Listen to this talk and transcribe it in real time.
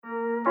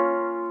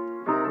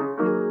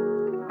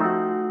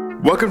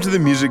Welcome to the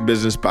Music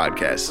Business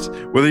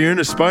Podcast. Whether you're an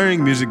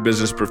aspiring music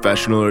business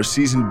professional or a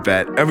seasoned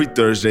vet, every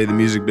Thursday, the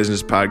Music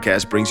Business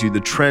Podcast brings you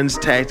the trends,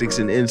 tactics,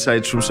 and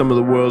insights from some of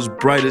the world's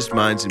brightest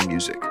minds in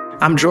music.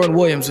 I'm Jordan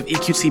Williams of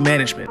EQT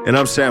Management. And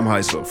I'm Sam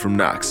Hysell from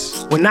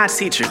Knox. We're not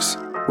teachers.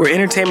 We're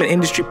entertainment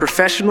industry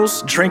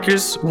professionals,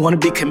 drinkers,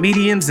 wannabe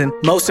comedians, and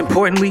most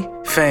importantly,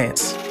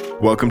 fans.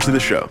 Welcome to the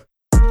show.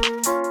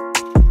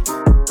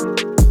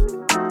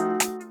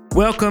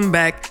 Welcome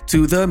back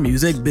to the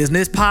Music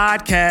Business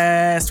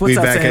Podcast. What's we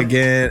up, back Sam?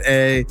 again,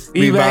 eh?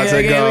 We about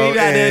to go We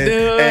about to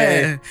do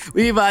eh. it.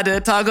 We about to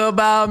talk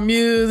about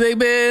music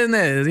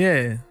business.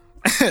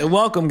 Yeah.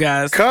 Welcome,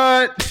 guys.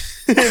 Cut.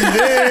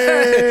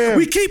 Damn.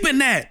 We keeping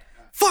that.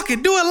 Fuck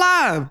it. Do it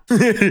live. Do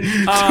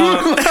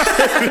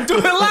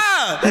it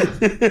live.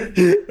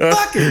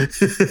 Fuck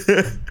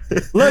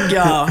it. Look,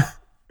 y'all.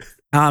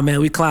 Oh, man,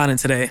 we clowning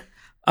today.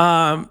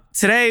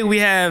 Today we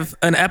have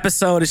an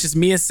episode. It's just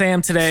me and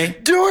Sam today.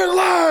 Do it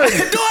live.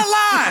 Do it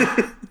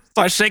live.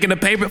 Start shaking the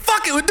paper.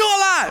 Fuck it, we do it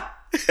live.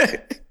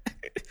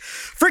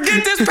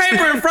 Forget this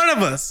paper in front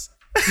of us.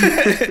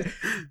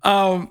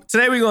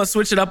 Today we're gonna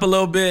switch it up a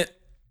little bit.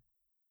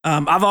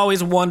 I've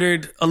always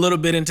wondered a little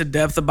bit into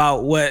depth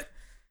about what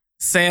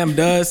Sam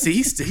does. See,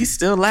 he's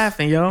still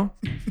laughing, yo.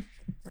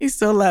 He's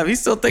still laughing.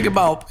 He's still thinking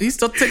about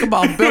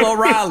Bill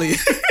O'Reilly.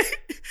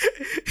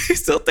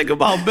 He's still thinking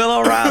about Bill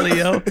O'Reilly,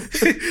 yo.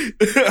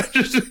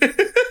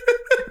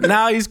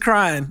 Now he's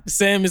crying.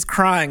 Sam is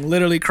crying,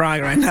 literally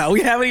crying right now.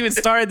 We haven't even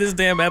started this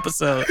damn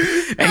episode,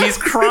 and he's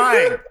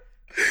crying.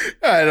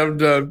 All right, I'm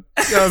done.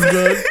 All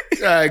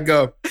right,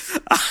 go.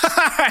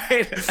 All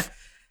right.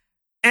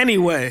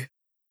 Anyway,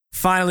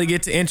 finally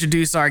get to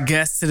introduce our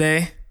guest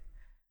today.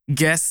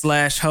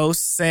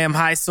 Guest/host, Sam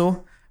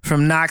Hysell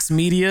from Knox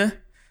Media.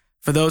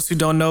 For those who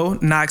don't know,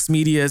 Knox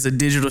Media is a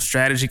digital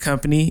strategy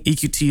company.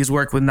 EQT has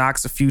worked with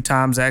Knox a few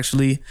times,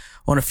 actually,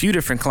 on a few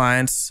different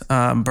clients.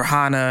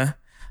 Berhana.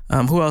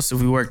 Who else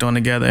have we worked on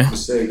together?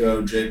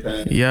 Masego,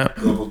 JPEG, yep.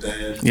 Global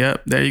Dan.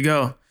 Yep, there you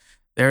go.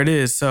 There it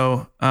is.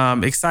 So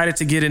excited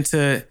to get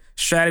into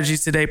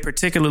strategies today,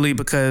 particularly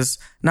because,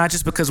 not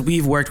just because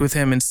we've worked with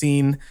him and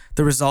seen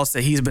the results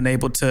that he's been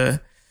able to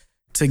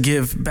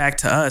give back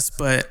to us,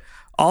 but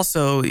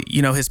also,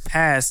 you know, his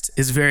past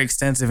is very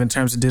extensive in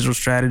terms of digital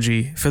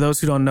strategy. For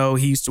those who don't know,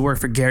 he used to work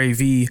for Gary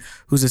Vee,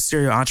 who's a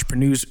serial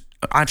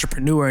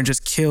entrepreneur and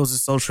just kills the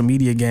social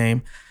media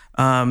game.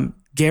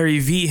 Gary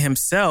Vee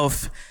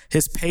himself,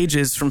 his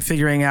pages from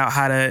figuring out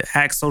how to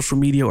hack social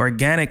media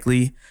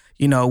organically,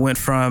 you know, went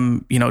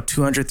from,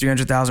 200,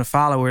 300,000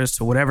 followers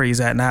to whatever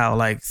he's at now,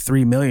 like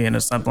 3 million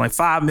or something, like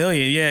 5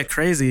 million. Yeah,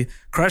 crazy,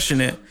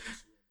 crushing it.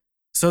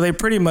 So they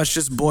pretty much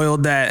just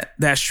boiled that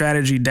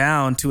strategy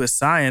down to a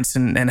science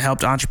and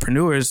helped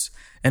entrepreneurs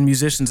and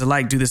musicians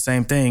alike do the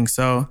same thing.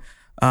 So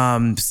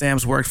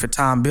Sam's worked for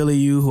Tom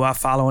Bilyeu, who I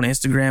follow on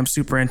Instagram.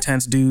 Super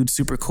intense dude,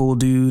 super cool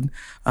dude.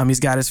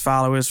 He's got his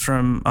followers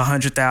from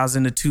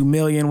 100,000 to 2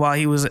 million while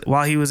he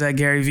was at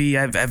Gary Vee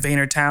at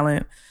Vayner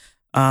Talent.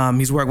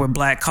 He's worked with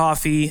Black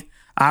Coffee.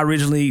 I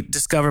originally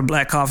discovered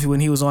Black Coffee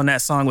when he was on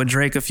that song with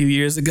Drake a few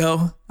years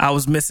ago. I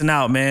was missing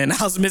out, man.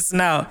 I was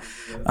missing out.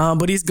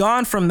 But he's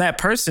gone from that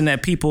person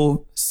that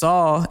people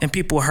saw and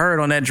people heard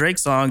on that Drake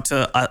song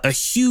to a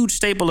huge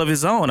staple of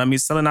his own. I mean,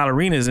 selling out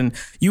arenas, and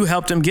you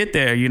helped him get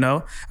there, you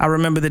know. I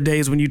remember the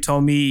days when you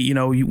told me, you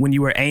know, when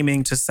you were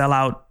aiming to sell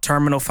out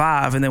Terminal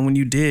 5, and then when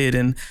you did,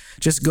 and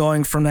just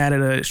going from that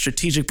at a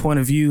strategic point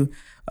of view,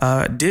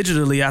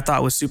 digitally, I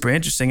thought was super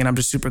interesting, and I'm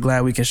just super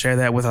glad we can share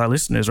that with our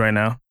listeners right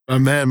now. My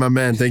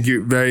man. Thank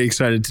you. Very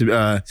excited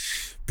to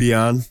be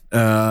on.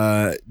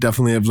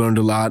 Definitely have learned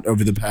a lot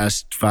over the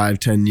past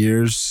 5-10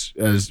 years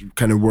as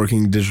kind of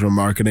working digital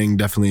marketing.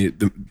 Definitely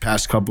the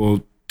past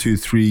couple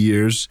 2-3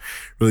 years,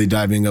 really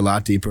diving a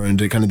lot deeper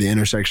into kind of the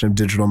intersection of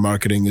digital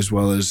marketing as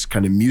well as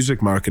kind of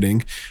music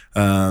marketing,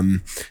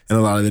 and a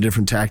lot of the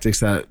different tactics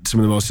that some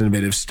of the most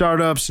innovative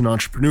startups and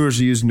entrepreneurs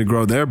are using to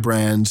grow their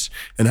brands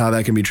and how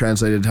that can be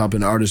translated to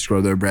helping artists grow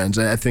their brands.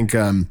 I think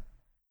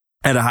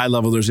at a high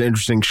level, there's an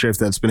interesting shift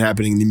that's been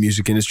happening in the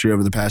music industry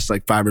over the past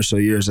 5 or so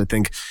years. I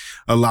think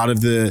a lot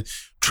of the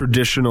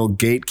traditional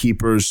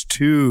gatekeepers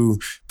to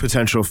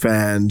potential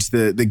fans,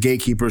 the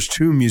gatekeepers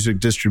to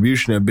music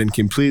distribution have been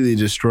completely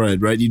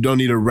destroyed, right? You don't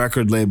need a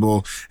record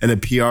label and a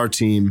PR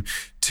team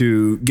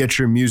to get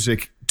your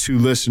music to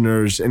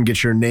listeners and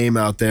get your name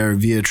out there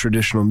via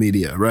traditional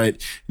media,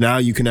 right? Now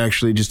you can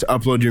actually just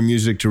upload your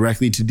music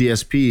directly to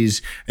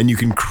DSPs and you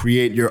can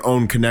create your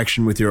own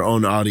connection with your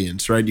own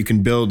audience, right? You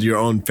can build your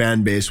own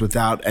fan base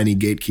without any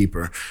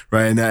gatekeeper,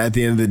 right? And that, at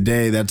the end of the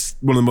day, that's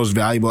one of the most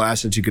valuable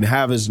assets you can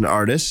have as an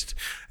artist.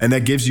 And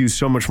that gives you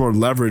so much more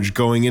leverage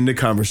going into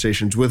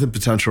conversations with a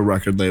potential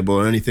record label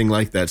or anything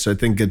like that. So I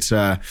think it's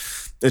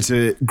it's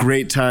a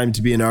great time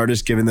to be an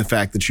artist, given the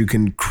fact that you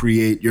can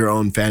create your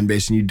own fan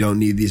base and you don't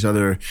need these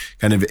other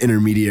kind of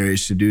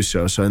intermediaries to do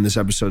so. So in this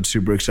episode,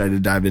 super excited to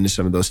dive into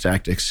some of those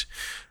tactics.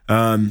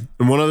 And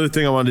one other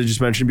thing I wanted to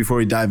just mention before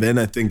we dive in,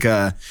 I think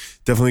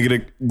definitely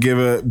going to give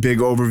a big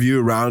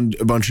overview around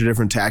a bunch of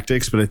different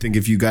tactics. But I think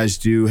if you guys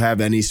do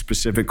have any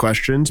specific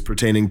questions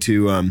pertaining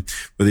to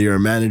whether you're a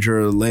manager,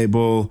 a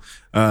label,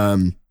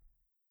 an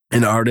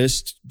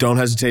artist, don't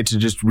hesitate to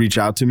just reach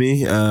out to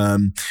me.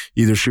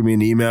 Either shoot me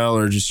an email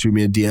or just shoot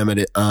me a DM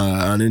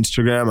on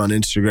Instagram. On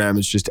Instagram,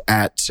 it's just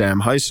at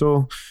Sam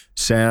Hysell,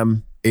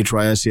 Sam,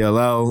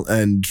 Hysell.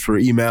 And for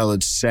email,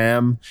 it's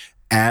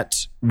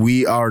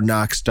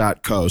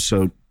sam@wearenox.co.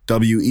 So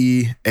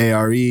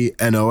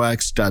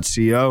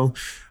wearenox.co.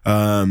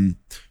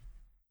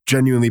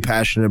 Genuinely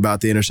passionate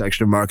about the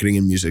intersection of marketing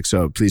and music.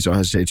 So please don't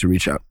hesitate to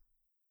reach out.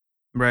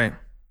 Right.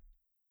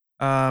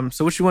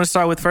 So what you want to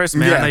start with first,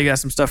 man? Yeah. I know you got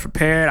some stuff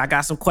prepared. I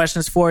got some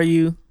questions for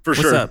you. For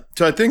What's sure. up?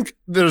 So I think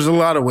there's a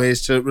lot of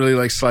ways to really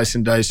like slice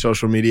and dice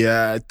social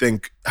media. I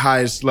think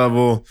highest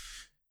level,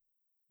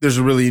 there's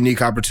a really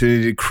unique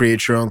opportunity to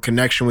create your own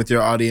connection with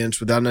your audience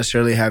without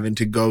necessarily having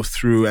to go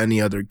through any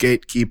other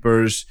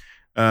gatekeepers.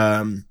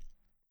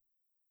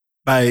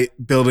 By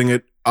building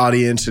an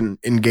audience and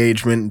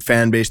engagement and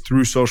fan base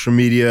through social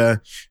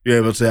media, you're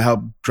able to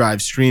help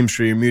drive streams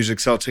for your music,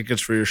 sell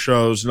tickets for your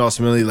shows, and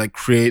ultimately like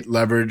create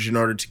leverage in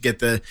order to get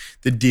the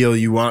deal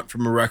you want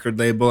from a record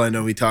label. I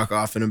know we talk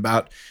often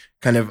about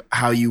kind of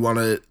how you want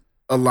to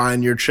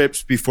align your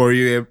chips before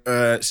you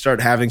start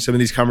having some of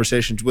these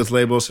conversations with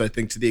labels. So I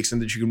think to the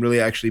extent that you can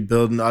really actually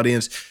build an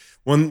audience.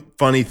 One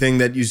funny thing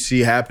that you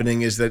see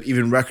happening is that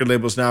even record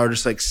labels now are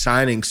just like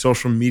signing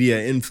social media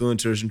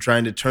influencers and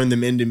trying to turn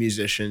them into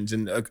musicians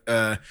and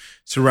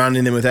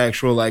surrounding them with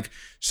actual like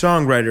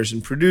songwriters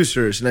and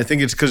producers. And I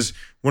think it's because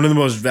one of the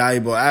most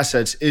valuable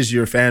assets is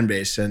your fan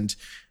base, and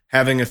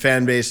having a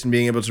fan base and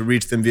being able to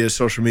reach them via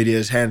social media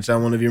is hands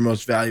down one of your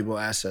most valuable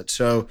assets.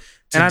 So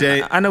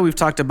today, I know we've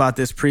talked about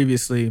this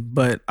previously,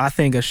 but I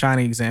think a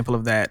shining example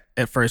of that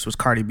at first was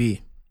Cardi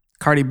B.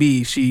 Cardi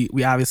B,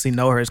 we obviously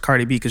know her as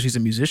Cardi B because she's a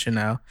musician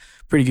now,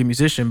 pretty good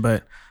musician.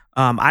 But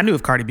I knew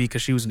of Cardi B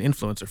because she was an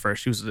influencer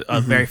first. She was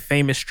a very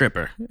famous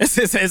stripper.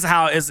 Is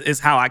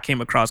how I came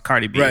across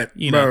Cardi B. Right,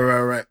 you know?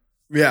 right.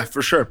 Yeah,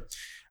 for sure.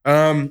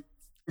 So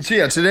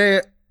yeah,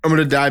 today I'm going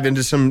to dive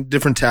into some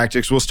different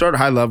tactics. We'll start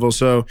high level.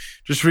 So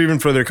just for even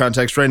further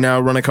context, right now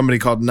I run a company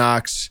called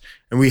Knox,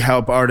 and we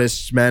help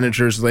artists,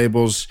 managers,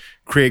 labels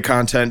create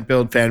content,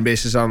 build fan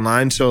bases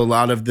online. So a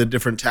lot of the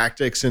different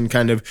tactics and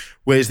kind of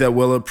ways that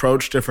we'll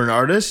approach different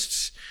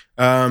artists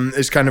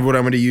is kind of what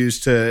I'm going to use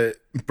to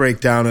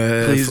break down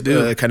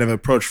a kind of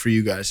approach for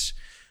you guys.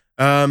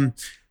 So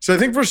I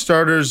think for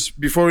starters,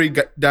 before we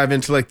dive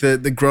into like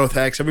the growth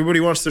hacks, everybody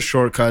wants the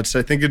shortcuts.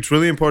 I think it's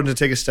really important to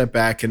take a step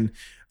back and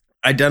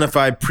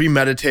identify,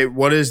 premeditate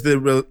what is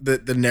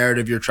the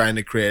narrative you're trying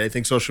to create. I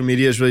think social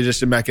media is really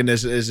just a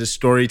mechanism, is a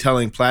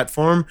storytelling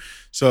platform.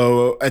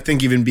 So I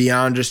think even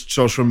beyond just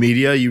social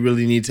media, you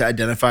really need to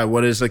identify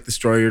what is like the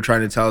story you're trying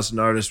to tell as an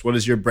artist. What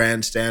does your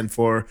brand stand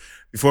for?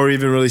 Before we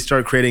even really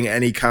start creating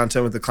any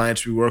content with the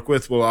clients we work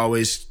with, we'll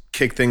always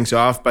kick things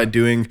off by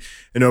doing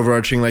an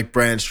overarching like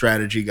brand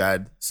strategy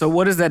guide. So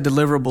what does that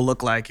deliverable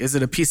look like? Is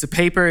it a piece of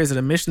paper? Is it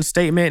a mission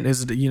statement?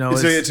 Is it,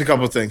 it's a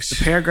couple of things. A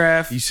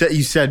paragraph? You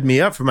set me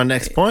up for my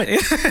next point.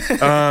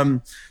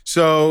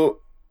 So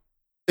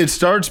it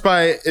starts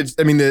by,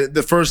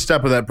 the first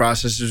step of that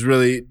process is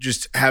really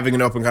just having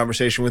an open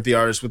conversation with the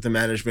artist, with the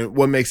management.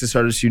 What makes this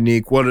artist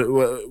unique?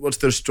 What's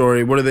their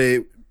story? What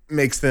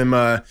makes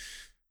them,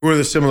 who are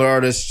the similar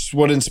artists?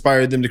 What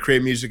inspired them to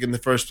create music in the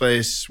first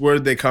place? Where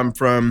did they come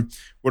from?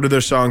 What are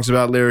their songs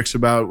about, lyrics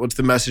about? What's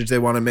the message they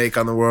want to make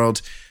on the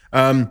world?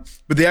 But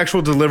the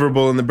actual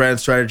deliverable in the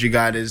brand strategy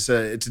guide is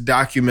it's a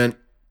document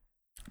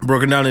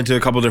broken down into a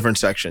couple different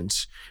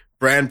sections: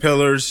 brand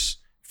pillars,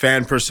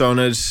 fan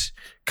personas,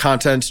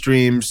 content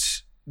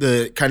streams,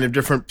 the kind of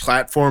different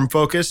platform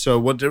focus. So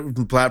what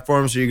different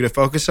platforms are you going to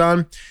focus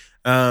on?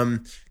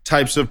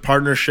 Types of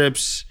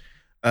partnerships,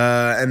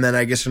 and then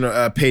I guess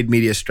a paid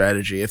media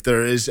strategy. If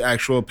there is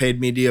actual paid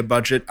media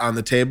budget on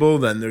the table,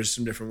 then there's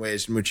some different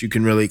ways in which you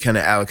can really kind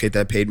of allocate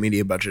that paid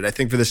media budget. I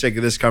think for the sake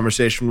of this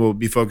conversation, we'll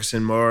be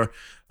focusing a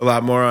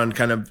lot more on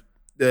kind of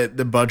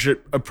the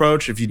budget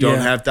approach. If you don't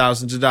have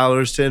thousands of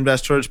dollars to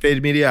invest towards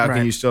paid media, how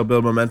can you still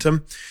build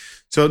momentum?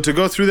 So to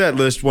go through that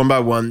list one by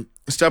one,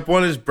 step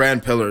one is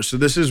brand pillars. So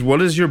this is, what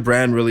does your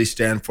brand really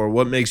stand for?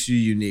 What makes you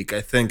unique?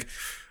 I think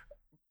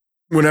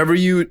whenever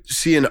you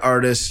see an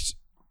artist,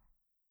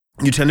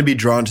 you tend to be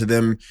drawn to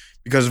them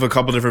because of a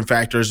couple different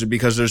factors,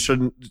 because there's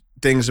certain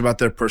things about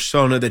their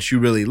persona that you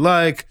really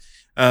like.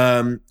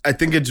 I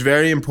think it's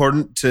very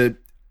important to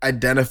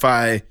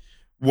identify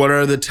what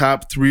are the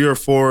top 3 or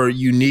 4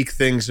 unique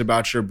things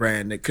about your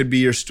brand. It could be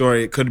your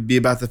story. It could be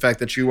about the fact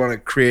that you want to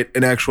create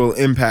an actual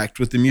impact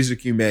with the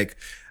music you make.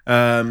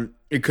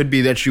 It could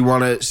be that you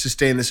want to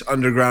sustain this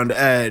underground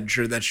edge,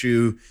 or that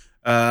you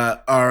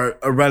are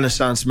a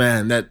Renaissance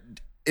man that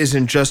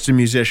isn't just a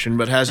musician,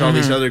 but has all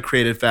these other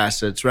creative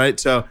facets, right?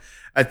 So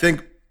I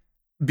think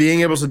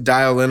being able to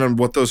dial in on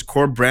what those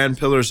core brand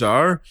pillars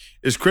are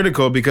is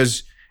critical,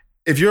 because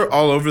if you're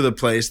all over the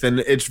place,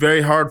 then it's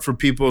very hard for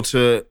people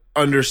to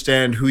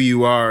understand who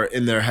you are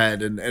in their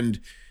head and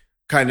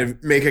kind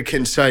of make a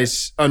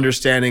concise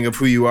understanding of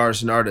who you are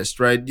as an artist,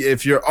 right?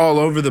 If you're all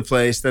over the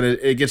place, then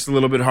it gets a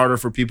little bit harder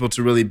for people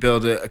to really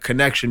build a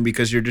connection,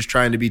 because you're just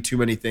trying to be too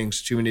many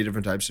things, too many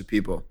different types of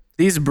people.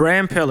 These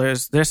brand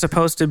pillars, they're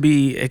supposed to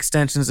be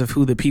extensions of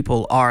who the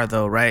people are,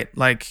 though, right?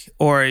 Like,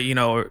 or, you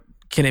know,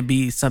 can it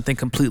be something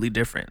completely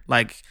different?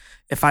 Like,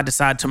 if I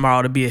decide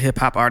tomorrow to be a hip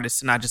hop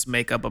artist and I just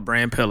make up a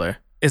brand pillar,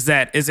 is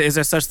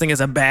there such thing as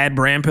a bad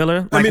brand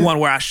pillar? Like, one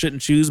where I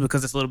shouldn't choose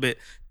because it's a little bit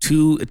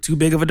too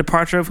big of a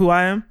departure of who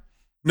I am?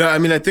 No, I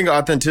mean, I think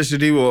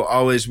authenticity will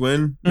always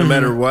win, no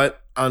matter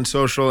what, on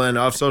social and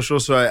off social.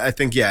 So I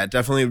think, yeah, it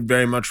definitely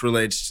very much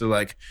relates to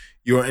like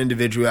your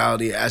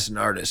individuality as an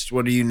artist.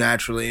 What are you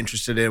naturally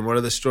interested in? What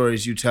are the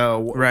stories you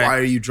tell? Right. Why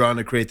are you drawn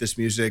to create this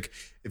music?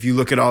 If you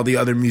look at all the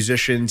other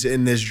musicians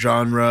in this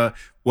genre,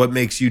 what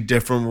makes you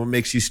different? What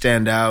makes you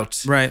stand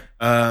out? Right.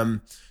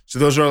 So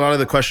those are a lot of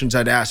the questions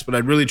I'd ask, but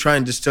I'd really try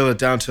and distill it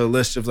down to a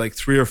list of like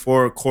 3 or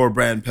 4 core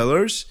brand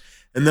pillars.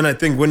 And then I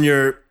think when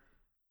you're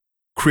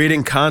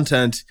creating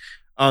content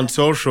on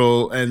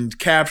social and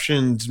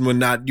captions and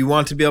whatnot, you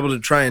want to be able to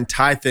try and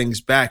tie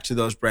things back to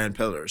those brand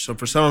pillars. So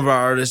for some of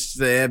our artists,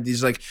 they have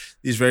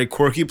these very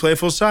quirky,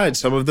 playful sides.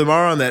 Some of them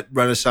are on that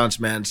Renaissance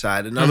man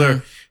side.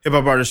 Another hip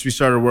hop artist we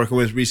started working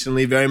with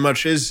recently very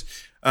much is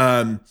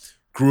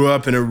grew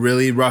up in a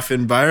really rough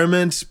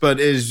environment, but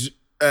is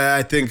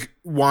I think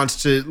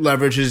wants to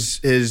leverage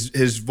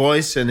his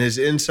voice and his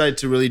insight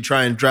to really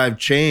try and drive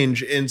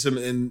change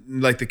in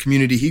like the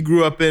community he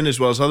grew up in, as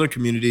well as other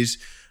communities.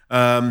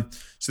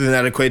 So then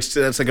that equates to,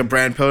 that's like a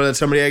brand pillar that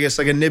somebody, I guess,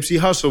 like a Nipsey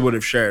Hussle would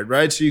have shared,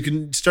 right? So you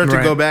can start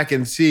to go back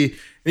and see,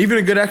 and even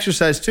a good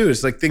exercise too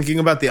is like thinking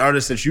about the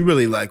artists that you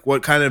really like.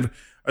 What kind of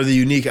are the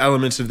unique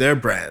elements of their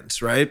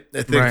brands, right?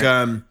 I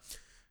think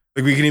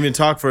like we can even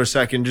talk for a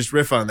second, just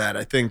riff on that.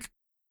 I think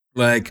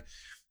like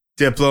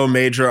Diplo,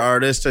 major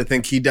artist, I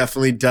think he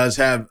definitely does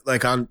have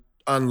like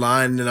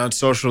online and on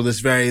social this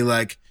very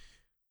like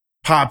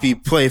poppy,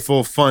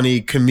 playful, funny,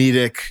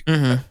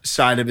 comedic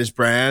side of his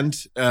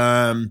brand.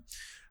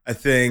 I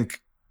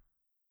think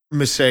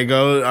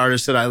Masego,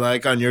 artist that I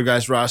like on your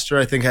guys' roster,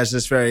 I think has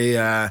this very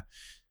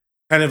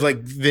kind of like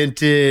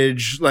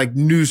vintage, like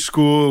new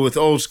school with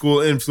old school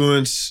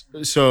influence.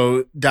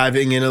 So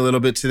diving in a little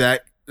bit to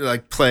that,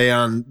 like play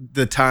on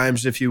the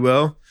times, if you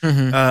will.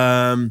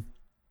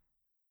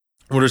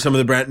 What are some of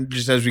the brand,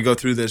 just as we go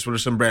through this, what are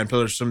some brand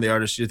pillars, some of the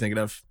artists you're thinking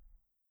of?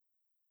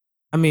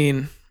 I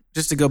mean,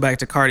 just to go back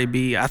to Cardi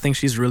B, I think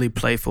she's really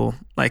playful.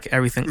 Like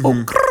everything,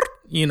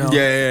 you know,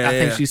 I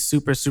think she's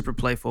super, super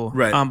playful.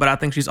 Right. But I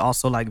think she's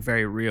also like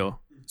very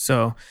real.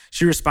 So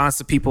she responds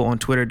to people on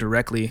Twitter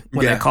directly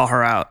when they call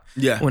her out.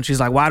 Yeah. When she's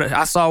like,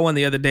 I saw one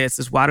the other day, it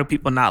says, why do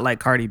people not like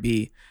Cardi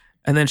B?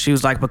 And then she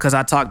was like, because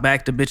I talk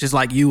back to bitches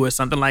like you or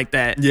something like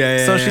that.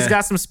 So she's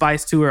got some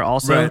spice to her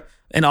also. Right.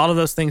 And all of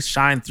those things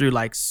shine through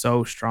like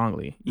so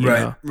strongly. You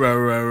know?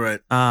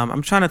 Right.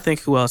 I'm trying to think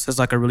who else has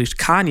like a really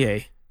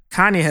Kanye.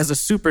 Kanye has a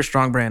super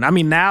strong brand. I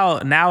mean, now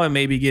it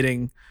may be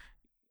getting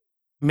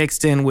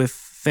mixed in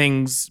with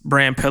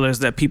brand pillars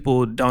that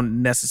people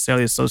don't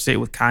necessarily associate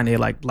with Kanye,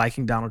 like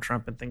liking Donald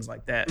Trump and things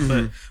like that.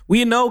 But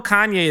we know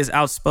Kanye is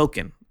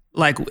outspoken.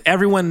 Like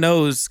everyone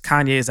knows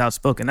Kanye is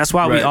outspoken. That's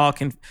why we all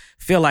can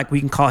feel like we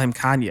can call him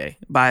Kanye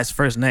by his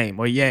first name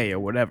or Ye or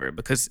whatever,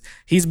 because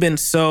he's been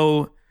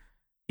so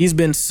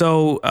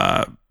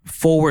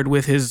forward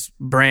with his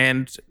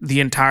brand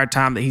the entire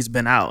time that he's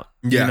been out.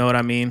 You know what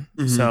I mean?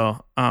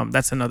 So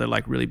that's another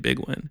like really big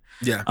one.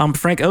 Yeah.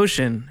 Frank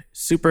Ocean,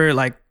 super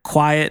like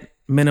quiet,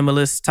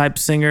 minimalist type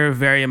singer,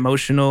 very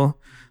emotional,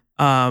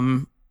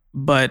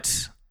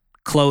 but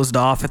closed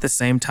off at the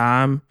same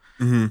time.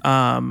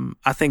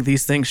 I think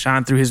these things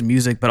shine through his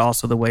music, but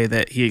also the way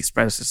that he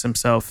expresses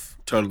himself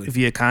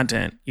via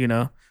content, you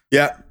know?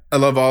 Yeah, I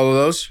love all of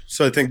those.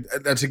 So I think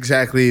that's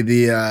exactly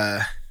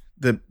the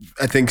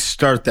I think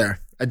start there.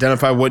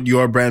 Identify what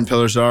your brand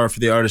pillars are for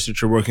the artists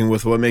that you're working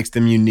with, what makes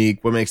them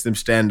unique, what makes them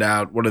stand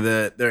out, what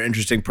are their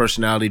interesting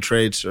personality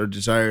traits or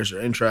desires or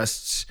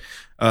interests,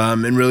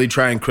 and really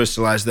try and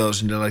crystallize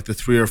those into like the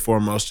 3 or 4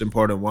 most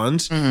important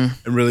ones. And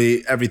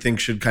really everything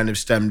should kind of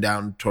stem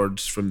down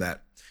towards from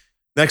that.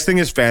 Next thing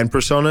is fan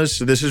personas.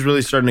 So this is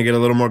really starting to get a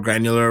little more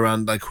granular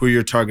around like who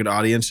your target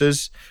audience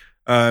is.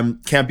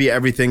 Can't be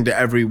everything to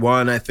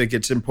everyone. I think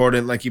it's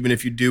important, like even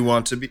if you do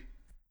want to be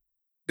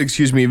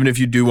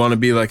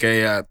like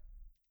a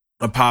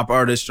pop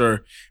artist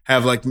or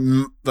have like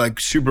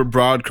super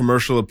broad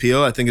commercial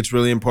appeal, I think it's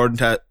really important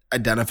to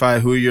identify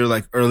who your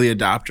like early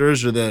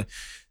adopters or the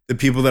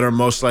people that are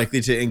most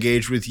likely to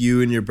engage with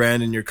you and your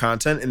brand and your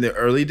content in the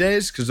early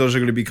days, because those are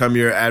going to become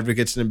your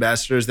advocates and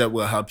ambassadors that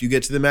will help you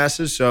get to the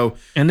masses. So,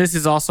 and this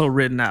is also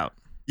written out.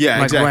 Yeah,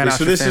 like exactly. Right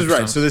so this is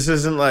right. So this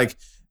isn't like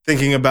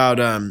thinking about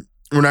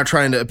we're not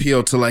trying to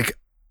appeal to like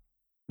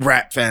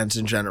rap fans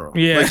in general.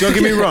 Yeah. Like don't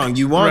get me wrong,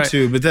 you want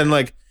to, but then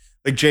like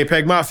like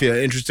JPEG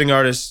Mafia, interesting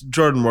artist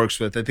Jordan works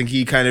with. I think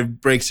he kind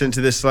of breaks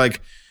into this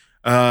like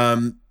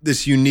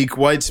this unique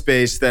white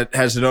space that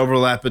has an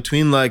overlap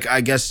between like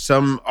I guess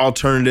some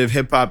alternative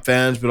hip hop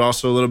fans, but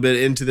also a little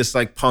bit into this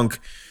like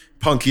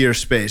punkier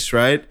space,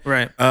 right?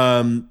 Right.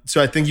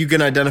 So I think you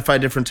can identify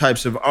different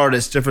types of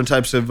artists, different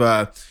types of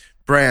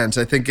brands.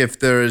 I think if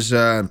there's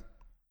a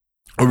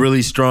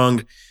really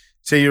strong,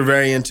 say you're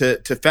very into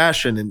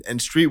fashion and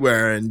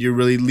streetwear and you're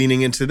really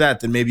leaning into that,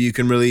 then maybe you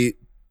can really,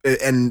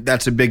 and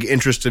that's a big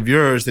interest of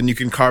yours, then you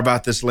can carve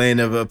out this lane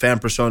of a fan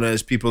persona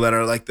as people that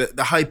are like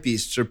the hype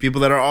beasts or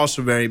people that are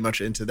also very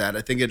much into that.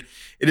 I think it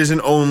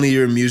isn't only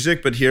your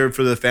music, but here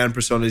for the fan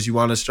personas, you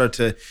want to start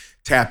to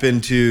tap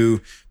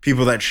into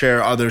people that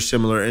share other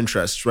similar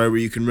interests, right? Where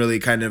you can really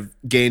kind of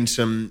gain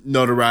some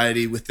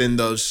notoriety within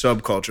those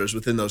subcultures,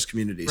 within those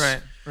communities.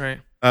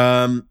 Right.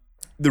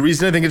 The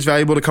reason I think it's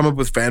valuable to come up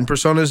with fan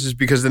personas is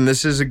because then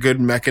this is a good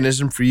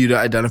mechanism for you to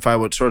identify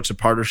what sorts of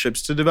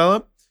partnerships to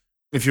develop.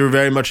 If you're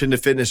very much into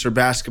fitness or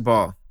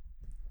basketball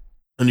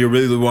and you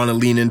really want to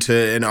lean into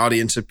an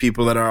audience of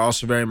people that are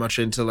also very much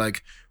into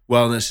like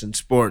wellness and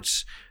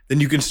sports, then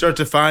you can start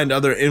to find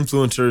other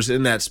influencers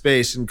in that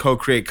space and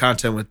co-create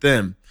content with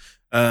them.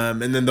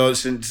 And then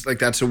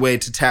that's a way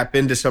to tap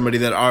into somebody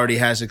that already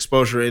has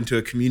exposure into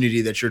a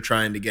community that you're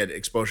trying to get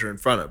exposure in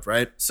front of,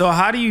 right? So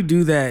how do you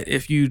do that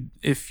if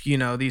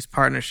these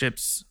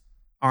partnerships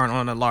aren't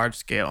on a large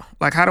scale?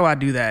 Like, how do I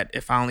do that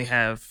if I only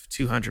have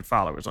 200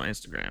 followers on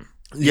Instagram?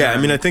 Yeah, I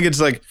mean, I think it's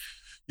like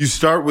you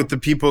start with the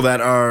people that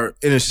are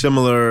in a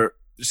similar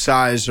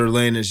size or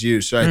lane as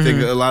you. So I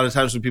think a lot of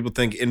times when people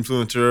think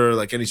influencer or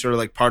like any sort of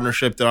like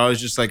partnership, they're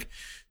always just like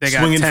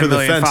swinging for the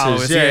fences.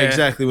 Followers. Yeah,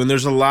 exactly. When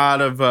there's a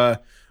lot of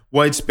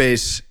white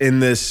space in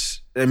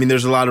this, I mean,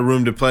 there's a lot of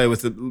room to play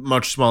with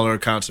much smaller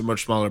accounts and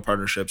much smaller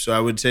partnerships. So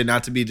I would say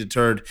not to be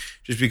deterred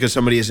just because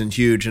somebody isn't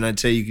huge. And I'd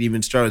say you can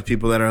even start with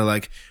people that are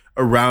like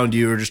around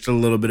you or just a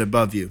little bit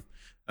above you.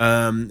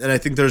 And I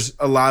think there's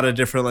a lot of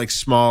different like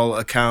small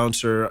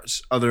accounts or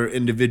other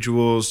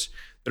individuals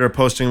that are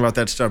posting about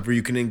that stuff where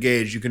you can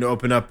engage. You can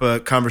open up a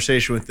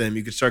conversation with them.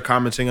 You can start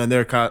commenting on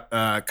their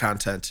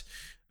content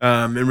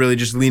and really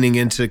just leaning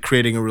into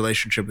creating a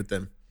relationship with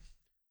them.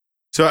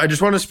 So I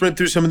just want to sprint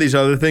through some of these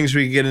other things.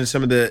 We can get into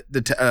some of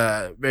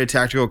the very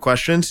tactical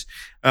questions.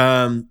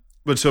 But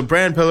so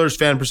brand pillars,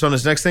 fan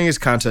personas. Next thing is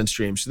content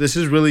streams. So this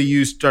is really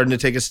you starting to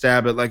take a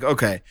stab at like,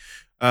 okay,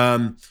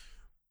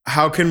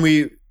 how can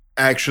we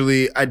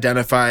actually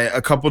identify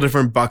a couple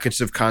different buckets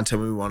of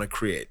content we want to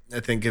create? I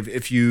think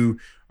if you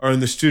are in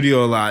the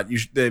studio a lot,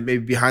 maybe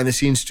behind the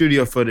scenes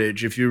studio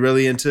footage. If you're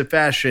really into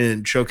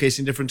fashion,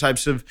 showcasing different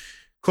types of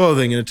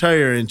clothing and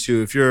attire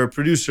into. If you're a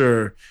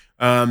producer,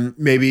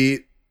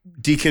 maybe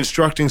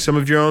deconstructing some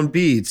of your own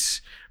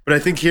beats. But I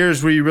think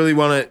here's where you really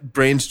want to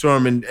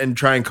brainstorm and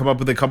try and come up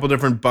with a couple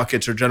different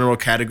buckets or general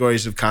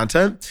categories of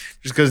content.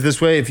 Just because this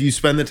way, if you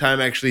spend the time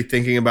actually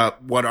thinking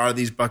about what are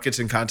these buckets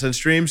and content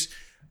streams,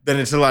 then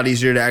it's a lot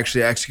easier to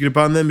actually execute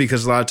upon them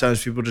because a lot of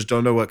times people just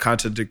don't know what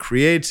content to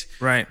create.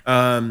 Right.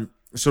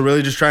 So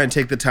really just try and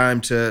take the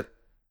time to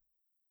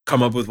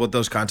come up with what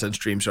those content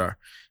streams are.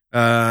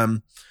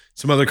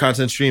 Some other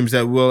content streams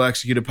that we'll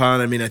execute upon.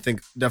 I mean, I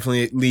think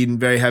definitely lean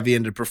very heavy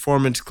into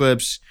performance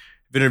clips.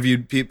 I've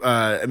interviewed people.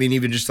 I mean,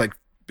 even just like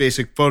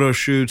basic photo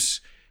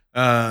shoots,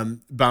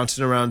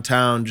 bouncing around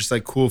town, just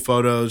like cool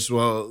photos.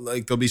 Well,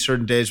 like there'll be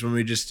certain days when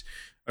we just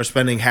are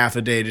spending half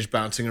a day just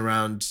bouncing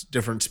around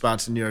different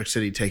spots in New York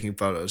City taking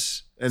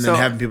photos and then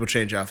having people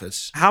change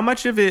outfits. How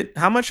much of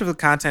the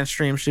content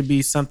stream should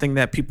be something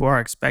that people are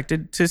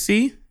expected to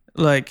see?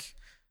 Like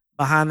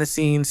behind the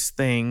scenes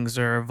things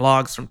or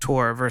vlogs from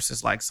tour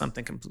versus like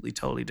something completely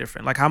totally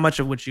different? Like how much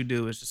of what you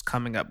do is just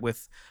coming up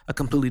with a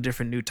completely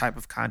different new type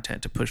of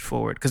content to push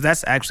forward? Because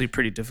that's actually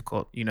pretty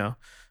difficult, you know?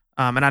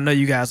 And I know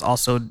you guys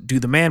also do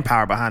the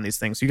manpower behind these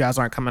things. You guys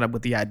aren't coming up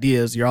with the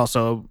ideas. You're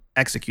also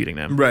executing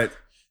them. Right.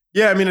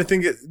 Yeah, I mean, I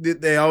think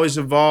they always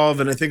evolve,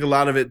 and I think a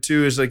lot of it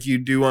too is like you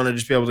do want to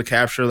just be able to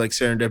capture like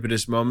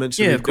serendipitous moments.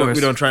 So of course.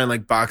 We don't try and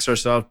like box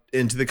ourselves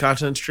into the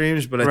content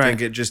streams, but I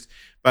think it just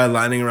by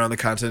aligning around the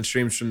content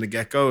streams from the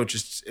get-go, it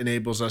just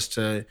enables us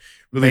to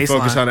really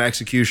focus on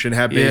execution,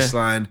 have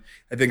baseline.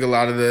 I think a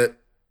lot of the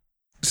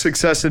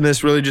success in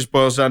this really just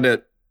boils down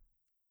to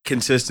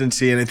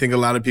consistency, and I think a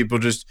lot of people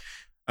just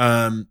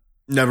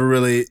never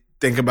really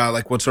think about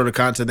like what sort of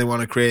content they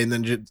want to create, and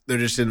then they're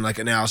just in like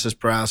analysis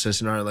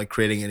paralysis and aren't like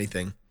creating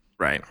anything.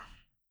 Right.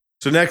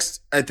 So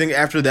next, I think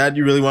after that,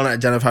 you really want to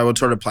identify what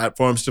sort of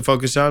platforms to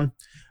focus on.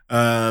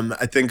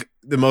 I think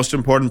the most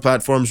important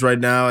platforms right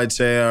now, I'd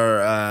say,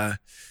 are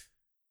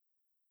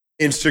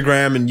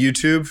Instagram and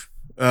YouTube,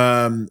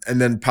 and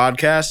then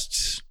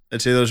podcasts.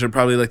 I'd say those are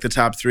probably like the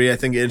top three. I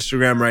think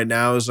Instagram right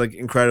now is like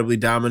incredibly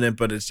dominant,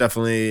 but it's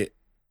definitely,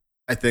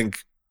 I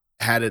think,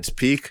 had its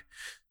peak.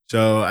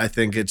 So I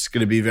think it's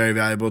going to be very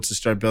valuable to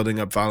start building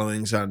up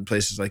followings on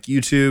places like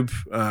YouTube.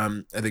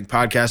 I think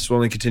podcasts will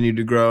only continue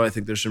to grow. I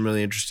think there's some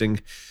really interesting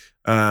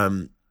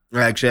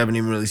I actually haven't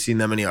even really seen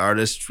that many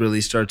artists really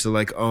start to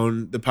like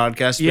own the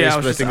podcast space. Yeah, I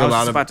but was I think just a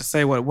lot of about to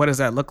say, what does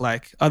that look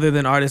like other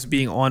than artists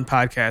being on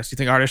podcasts? Do you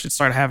think artists should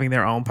start having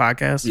their own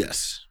podcasts?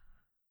 yes,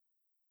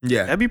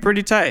 yeah, That'd be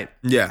pretty tight.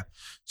 yeah.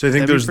 So I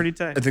think That'd be pretty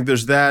tight. I think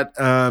there's that.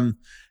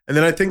 And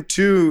then I think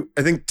too,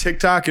 I think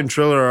TikTok and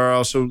Triller are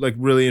also like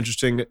really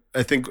interesting.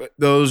 I think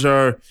those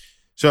are,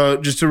 so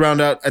just to round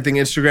out, I think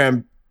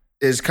Instagram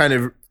is kind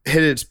of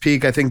hit its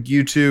peak. I think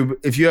YouTube,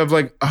 if you have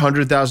like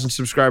 100,000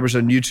 subscribers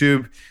on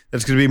YouTube,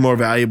 that's going to be more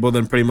valuable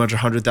than pretty much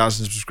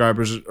 100,000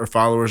 subscribers or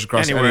followers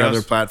across any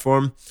other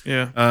platform.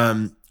 Yeah.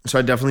 So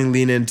I definitely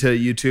lean into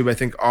YouTube. I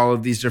think all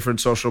of these different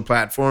social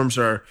platforms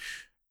are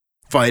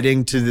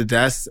fighting to the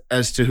death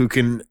as to who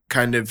can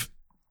kind of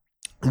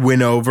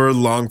win over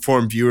long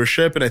form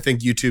viewership. And I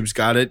think YouTube's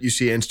got it. You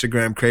see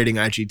Instagram creating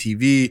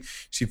IGTV, you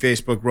see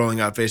Facebook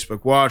rolling out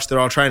Facebook Watch. They're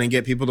all trying to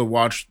get people to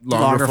watch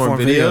longer form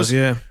videos.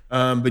 Yeah.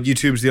 But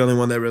YouTube's the only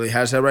one that really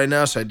has that right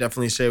now. So I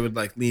definitely say would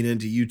like lean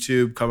into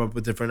YouTube, come up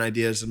with different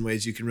ideas and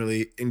ways you can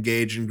really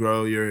engage and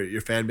grow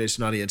your fan base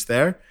and audience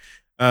there.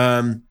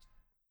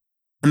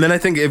 And then I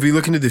think if we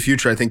look into the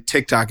future, I think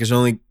TikTok is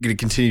only going to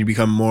continue to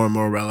become more and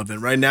more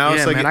relevant. Right now,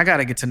 it's like, man, I got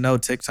to get to know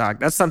TikTok.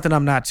 That's something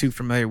I'm not too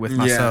familiar with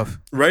myself.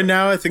 Right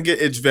now, I think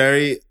it's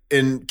very,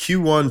 in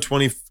Q1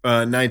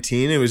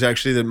 2019, it was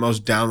actually the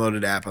most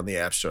downloaded app on the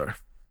App Store.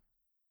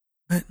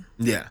 What?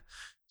 Yeah.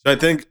 So I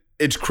think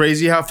it's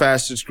crazy how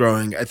fast it's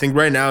growing. I think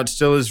right now it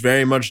still is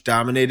very much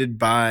dominated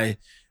by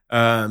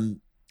a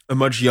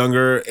much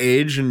younger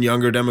age and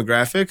younger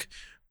demographic.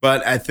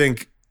 But I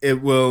think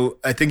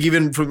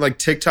even from like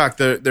TikTok,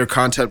 their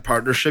content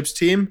partnerships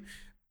team,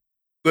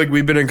 like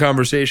we've been in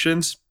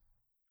conversations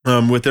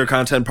with their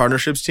content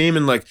partnerships team.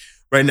 And like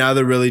right now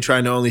they're really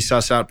trying to only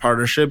suss out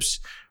partnerships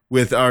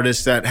with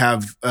artists that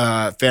have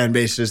fan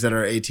bases that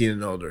are 18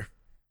 and older,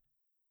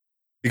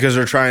 because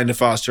they're trying to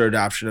foster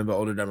adoption of the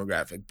older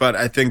demographic. But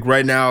I think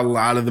right now a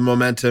lot of the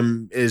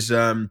momentum is,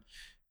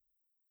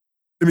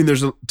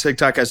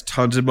 TikTok has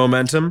tons of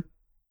momentum.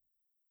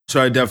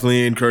 So I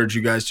definitely encourage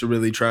you guys to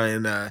really try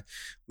and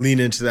lean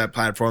into that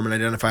platform and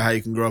identify how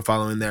you can grow a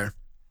following there.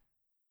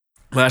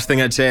 Last thing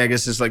I'd say, I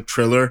guess, is like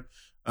Triller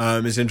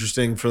is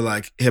interesting for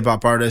like hip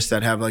hop artists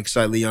that have like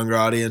slightly younger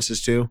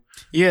audiences too.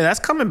 Yeah, that's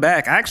coming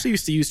back. I actually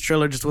used to use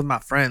Triller just with my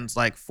friends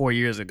like 4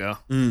 years ago.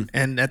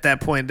 And at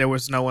that point, there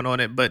was no one on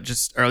it but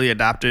just early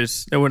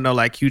adopters. There were no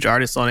like huge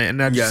artists on it.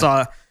 And I just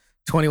saw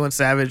 21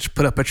 Savage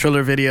put up a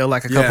Triller video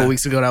like a couple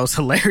weeks ago. That was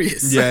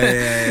hilarious.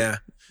 Yeah.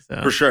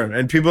 So. For sure.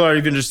 And people are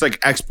even just like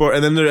export.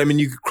 And then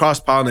you could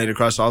cross pollinate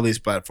across all these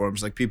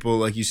platforms. Like people,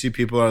 like you see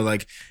people are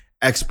like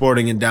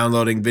exporting and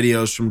downloading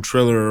videos from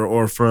Triller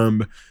or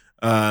from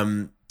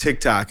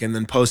TikTok and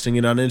then posting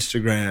it on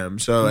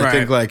Instagram. So I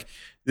think like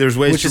there's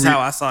ways Which is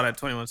how I saw that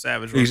 21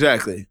 Savage.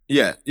 Exactly.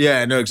 Yeah.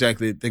 I know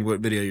exactly. Think what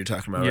video you're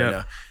talking about right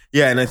now.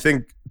 Yeah. And I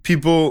think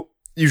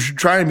you should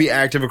try and be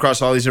active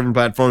across all these different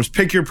platforms.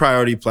 Pick your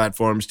priority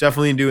platforms.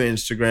 Definitely do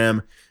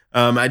Instagram.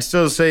 I'd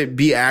still say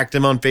be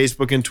active on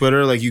Facebook and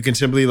Twitter. Like you can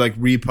simply like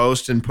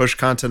repost and push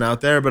content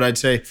out there, but I'd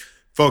say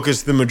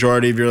focus the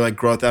majority of your like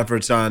growth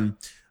efforts on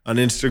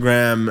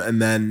Instagram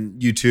and then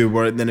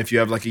YouTube, and then if you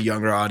have like a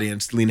younger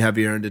audience, lean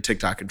heavier into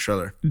TikTok and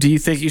Triller. Do you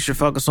think you should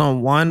focus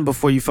on one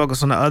before you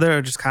focus on the other,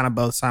 or just kind of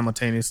both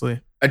simultaneously?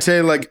 I'd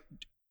say like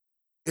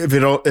if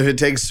it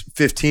takes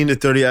 15 to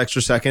 30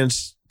 extra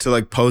seconds to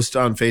like post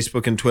on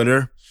Facebook and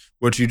Twitter,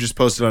 what you just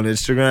posted on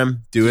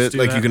Instagram, do it.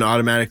 Like you can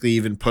automatically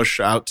even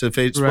push out to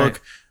Facebook.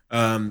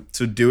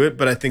 So do it.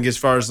 But I think as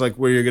far as like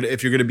where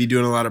if you're gonna be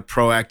doing a lot of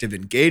proactive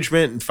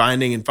engagement and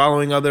finding and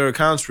following other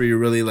accounts where you're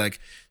really like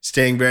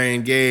staying very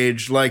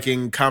engaged,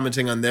 liking,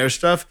 commenting on their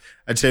stuff,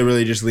 I'd say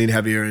really just lean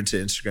heavier into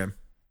Instagram.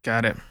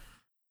 Got it.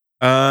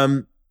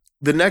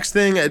 The next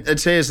thing I'd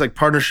say is like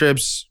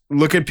partnerships.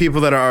 Look at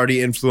people that are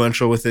already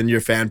influential within your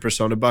fan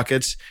persona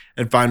buckets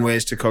and find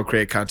ways to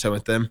co-create content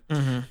with them.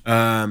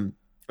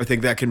 I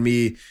think that can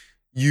be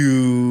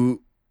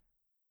you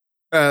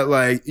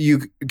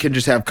can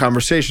just have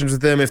conversations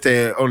with them if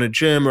they own a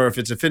gym, or if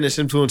it's a fitness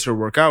influencer,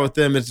 work out with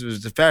them. If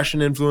it's a fashion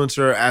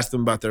influencer, ask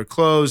them about their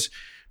clothes,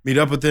 meet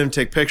up with them,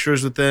 take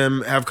pictures with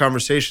them, have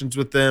conversations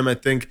with them. I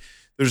think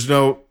there's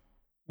no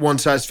one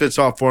size fits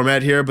all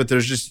format here, but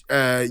there's just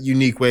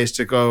unique ways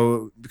to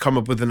come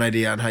up with an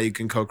idea on how you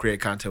can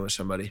co-create content with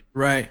somebody.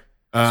 Right.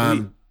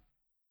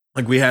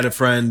 Like we had a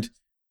friend,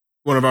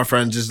 one of our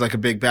friends is like a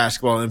big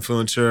basketball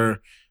influencer.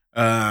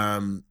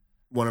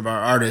 One of our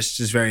artists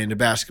is very into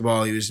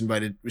basketball. He was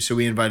invited. So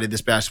we invited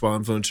this basketball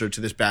influencer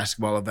to this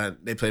basketball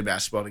event. They played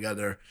basketball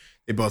together.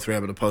 They both were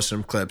able to post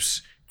some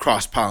clips,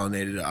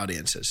 cross-pollinated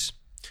audiences.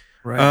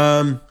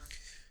 Right.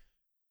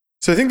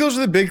 So I think those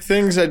are the big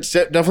things. I'd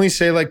definitely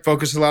say like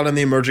focus a lot on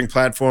the emerging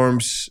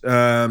platforms,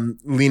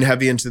 lean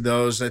heavy into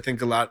those. I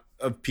think a lot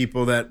of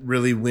people that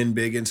really win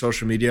big in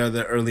social media are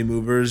the early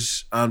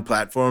movers on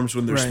platforms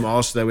when they're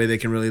small. So that way they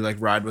can really like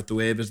ride with the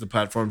wave as the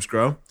platforms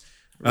grow.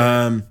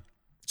 Right.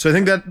 So I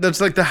think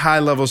that's like the high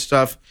level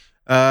stuff.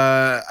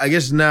 I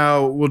guess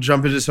now we'll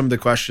jump into some of the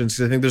questions,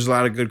 because I think there's a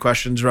lot of good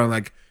questions around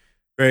like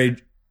very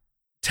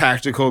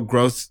tactical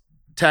growth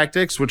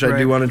tactics, which I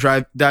do want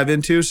to dive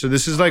into. So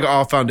this is like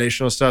all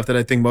foundational stuff that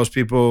I think most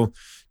people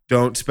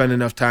don't spend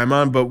enough time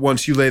on. But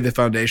once you lay the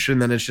foundation,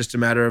 then it's just a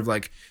matter of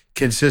like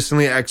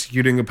consistently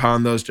executing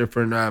upon those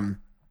different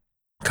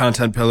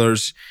content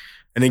pillars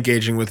and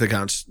engaging with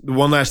accounts. The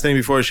one last thing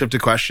before I shift to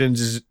questions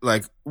is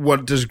like,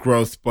 what does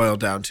growth boil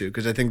down to?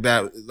 Because I think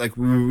that like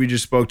we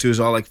just spoke to is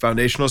all like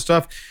foundational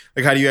stuff.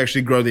 Like, how do you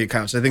actually grow the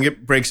accounts? I think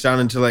it breaks down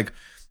into like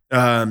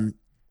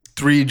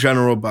 3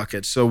 general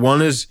buckets. So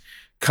one is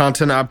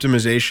content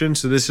optimization.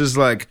 So this is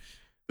like,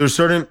 there's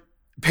certain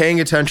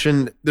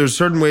there's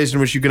certain ways in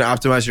which you can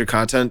optimize your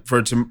content for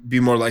it to be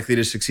more likely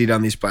to succeed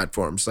on these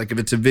platforms. Like if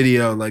it's a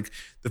video, like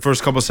the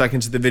first couple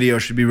seconds of the video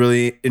should be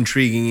really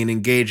intriguing and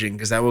engaging,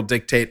 because that will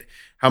dictate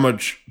how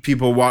much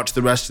people watch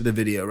the rest of the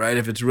video, right?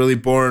 If it's a really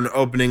boring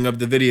opening of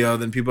the video,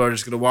 then people are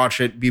just going to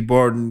watch it, be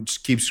bored, and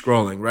just keep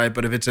scrolling, right?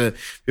 But if you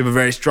have a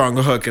very strong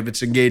hook, if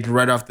it's engaged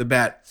right off the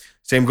bat,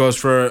 same goes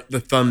for the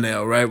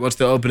thumbnail, right? What's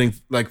the opening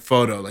like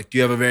photo? Like, do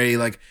you have a very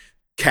like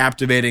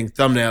captivating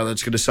thumbnail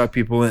that's going to suck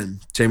people in?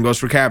 Same goes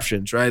for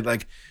captions, right?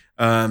 Like,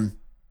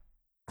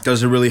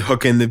 does it really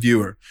hook in the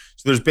viewer?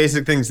 So there's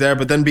basic things there,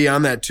 but then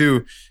beyond that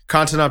too,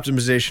 content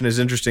optimization is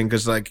interesting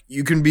because like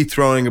you can be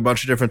throwing a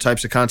bunch of different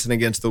types of content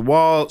against the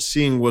wall,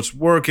 seeing what's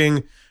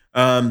working.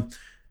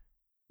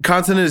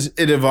 Content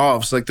it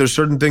evolves. Like there's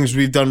certain things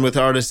we've done with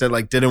artists that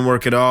like didn't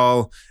work at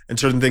all, and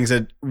certain things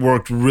that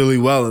worked really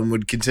well and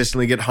would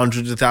consistently get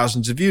hundreds of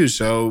thousands of views.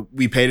 So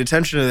we paid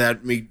attention to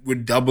that. We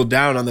would double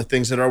down on the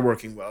things that are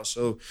working well.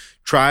 So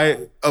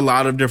try a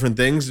lot of different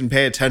things and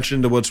pay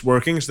attention to what's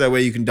working, so that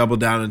way you can double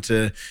down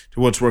into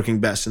what's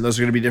working best. And those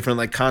are going to be different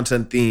like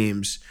content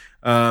themes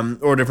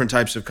or different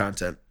types of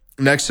content.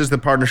 Next is the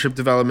partnership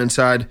development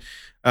side.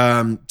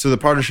 So the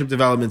partnership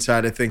development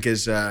side, I think,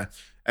 is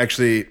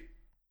actually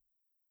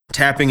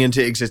tapping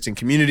into existing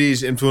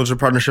communities, influencer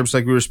partnerships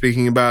like we were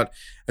speaking about.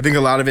 I think a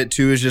lot of it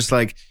too is just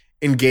like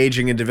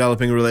engaging and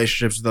developing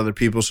relationships with other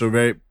people. So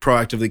very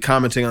proactively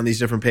commenting on these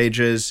different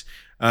pages.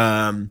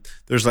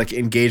 There's like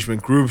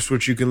engagement groups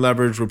which you can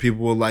leverage where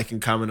people will like and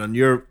comment on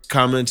your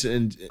comments.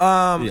 And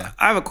I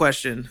have a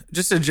question,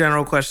 just a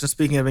general question.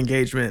 Speaking of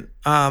engagement,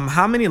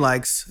 how many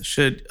likes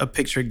should a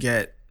picture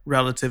get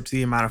relative to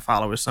the amount of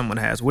followers someone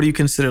has? What do you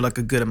consider like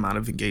a good amount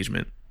of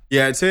engagement?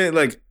 Yeah, I'd say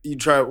like you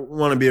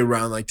want to be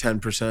around like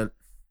 10%.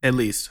 At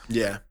least.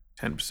 Yeah.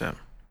 10%.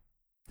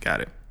 Got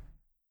it.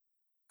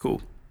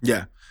 Cool.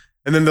 Yeah.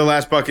 And then the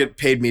last bucket,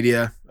 paid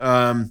media.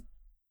 If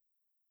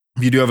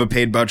you do have a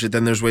paid budget,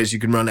 then there's ways you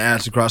can run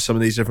ads across some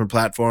of these different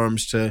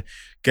platforms to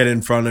get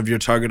in front of your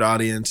target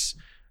audience.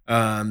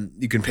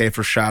 You can pay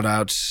for shout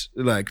outs.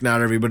 Like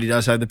not everybody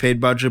does have the paid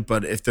budget,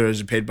 but if there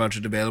is a paid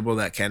budget available,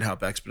 that can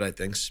help expedite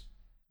things.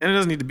 And it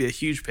doesn't need to be a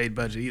huge paid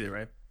budget either,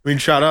 right? I mean,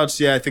 shout outs,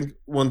 yeah, I think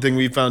one thing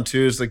we found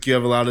too is like you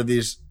have a lot of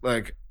these,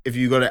 like if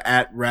you go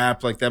to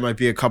 @rap, like that might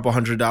be a couple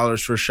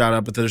 $100 for a shout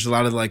out, but there's a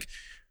lot of like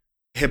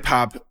hip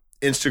hop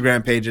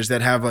Instagram pages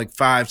that have like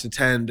 5 to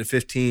 10 to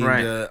 15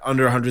 to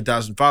under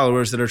 100,000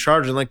 followers that are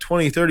charging like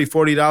 $20, $30,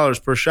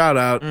 $40 per shout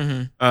out.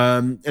 Mm-hmm.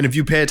 And if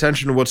you pay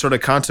attention to what sort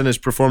of content is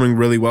performing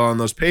really well on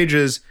those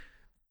pages,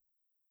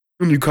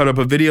 when you cut up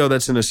a video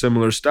that's in a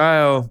similar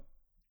style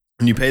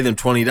and you pay them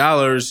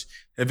 $20,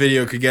 that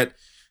video could get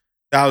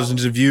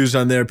thousands of views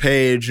on their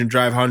page and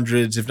drive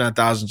hundreds, if not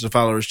thousands of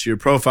followers to your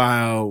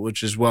profile,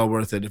 which is well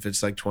worth it if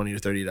it's like $20 or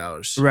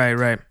 $30.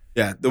 Right.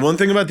 Yeah. The one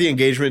thing about the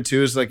engagement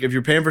too is like if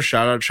you're paying for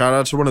shout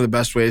outs are one of the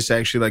best ways to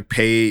actually like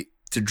pay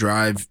to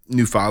drive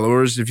new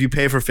followers. If you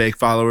pay for fake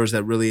followers,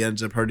 that really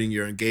ends up hurting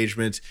your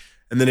engagement.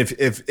 And then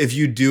if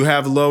you do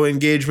have low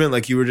engagement,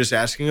 like you were just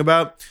asking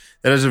about,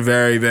 that has a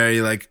very, very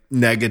like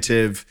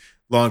negative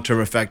long-term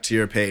effect to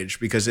your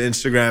page, because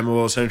Instagram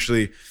will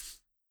essentially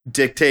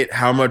dictate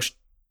how much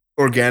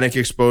organic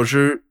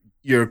exposure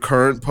your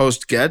current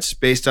post gets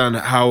based on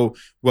how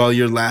well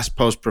your last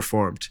post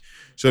performed.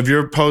 So if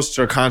your posts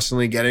are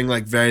constantly getting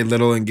like very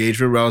little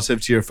engagement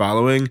relative to your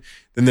following,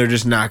 then they're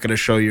just not going to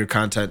show your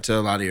content to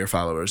a lot of your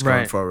followers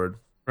going forward.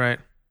 Right.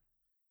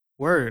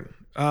 Word.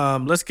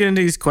 Let's get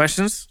into these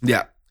questions.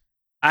 Yeah.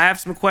 I have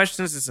some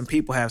questions and some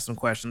people have some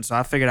questions, so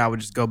I figured I would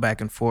just go back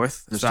and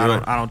forth.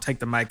 I don't take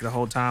the mic the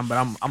whole time, but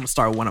I'm gonna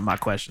start with one of my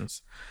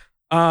questions.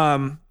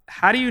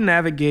 How do you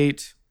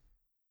navigate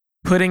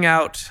putting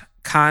out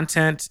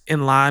content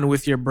in line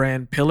with your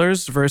brand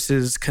pillars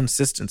versus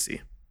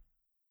consistency?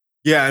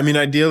 Yeah, I mean,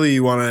 ideally,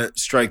 you want to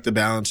strike the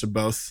balance of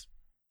both.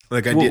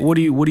 Like, what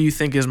do you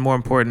think is more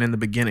important in the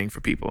beginning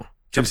for people?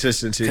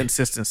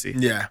 Consistency.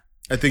 Yeah,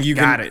 I think you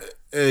got it.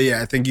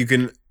 I think you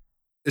can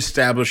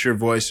establish your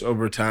voice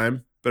over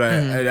time. But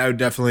I would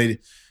definitely,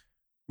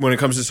 when it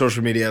comes to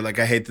social media, like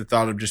I hate the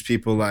thought of just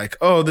people like,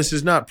 oh, this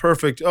is not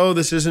perfect. Oh,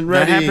 this isn't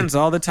ready. That happens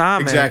all the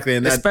time, exactly, man.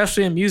 And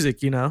especially in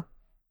music, you know.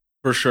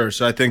 For sure.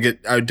 So I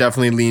think I would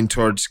definitely lean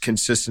towards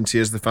consistency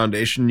as the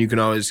foundation. You can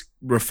always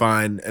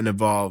refine and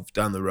evolve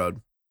down the road.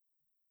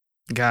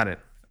 Got it.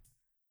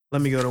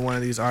 Let me go to one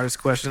of these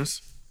artist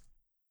questions.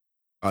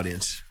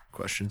 Audience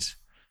questions.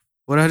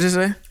 What did I just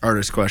say?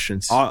 Artist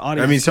questions.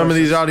 Audience some of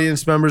these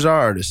audience members are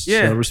artists.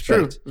 Yeah, so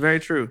respect. True. Very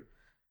true.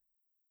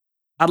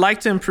 I'd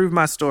like to improve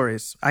my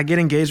stories. I get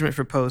engagement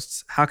for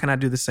posts. How can I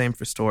do the same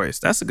for stories?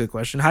 That's a good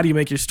question. How do you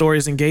make your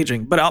stories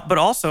engaging? But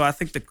also I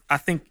think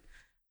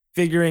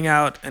figuring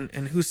out and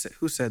who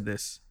said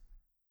this?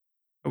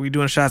 Are we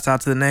doing shouts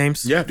out to the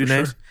names? Yeah, do for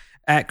names sure.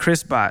 At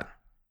ChrisBot.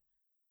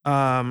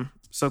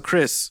 So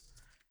Chris,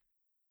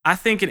 I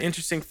think an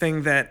interesting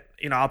thing that,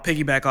 I'll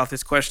piggyback off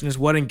this question is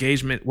what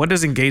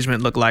does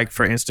engagement look like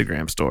for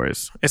Instagram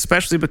stories?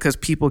 Especially because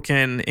people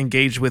can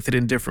engage with it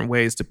in different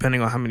ways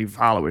depending on how many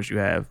followers you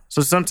have.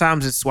 So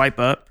sometimes it's swipe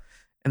up,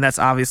 and that's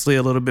obviously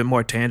a little bit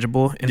more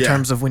tangible in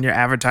terms of when you're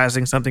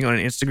advertising something on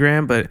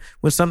Instagram. But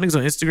when something's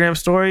on Instagram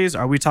stories,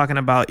 are we talking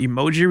about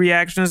emoji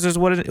reactions is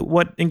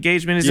what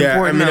engagement is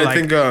important? I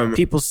think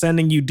people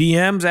sending you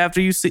DMs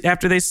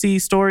after they see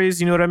stories,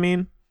 you know what I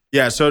mean?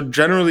 Yeah, so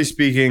generally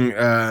speaking,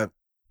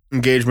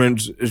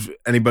 engagement, if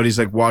anybody's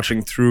like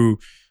watching through,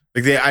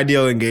 like the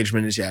ideal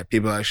engagement is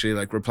people actually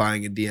like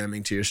replying and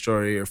DMing to your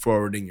story or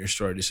forwarding your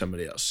story to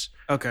somebody else.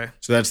 Okay.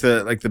 So that's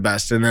the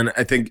best. And then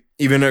I think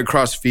even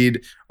across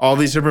feed, all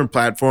these different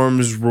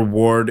platforms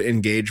reward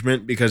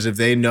engagement, because if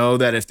they know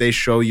that if they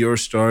show your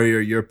story or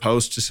your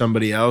post to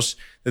somebody else,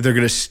 that they're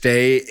going to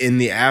stay in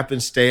the app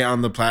and stay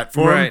on the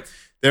platform. Right.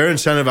 They're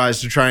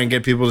incentivized to try and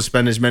get people to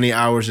spend as many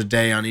hours a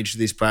day on each of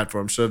these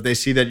platforms. So if they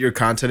see that your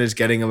content is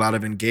getting a lot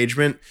of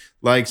engagement,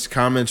 likes,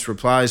 comments,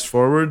 replies,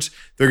 forwards,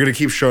 they're going to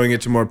keep showing it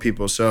to more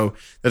people. So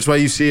that's why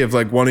you see if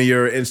like one of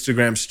your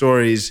Instagram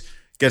stories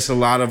gets a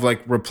lot of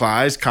like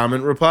replies,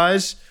 comment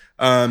replies,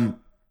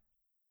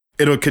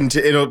 it'll tend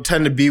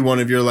to be one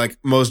of your like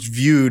most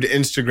viewed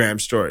Instagram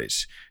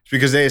stories. It's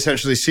because they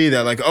essentially see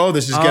that like, oh,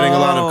 this is getting a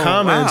lot of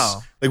comments.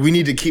 Wow. Like we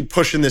need to keep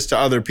pushing this to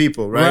other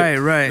people, right?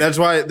 Right. That's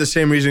why the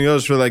same reason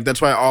goes for like,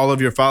 that's why all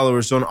of your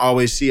followers don't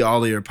always see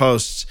all of your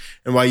posts,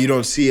 and why you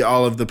don't see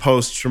all of the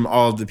posts from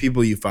all of the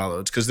people you follow.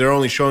 It's because they're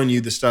only showing you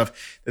the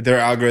stuff that their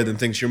algorithm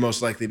thinks you're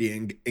most likely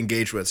to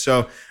engage with.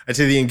 So I'd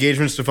say the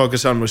engagements to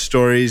focus on with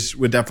stories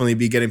would definitely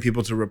be getting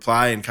people to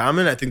reply and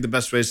comment. I think the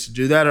best ways to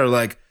do that are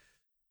like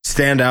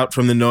stand out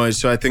from the noise.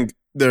 So I think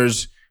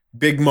there's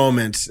big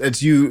moments.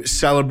 It's you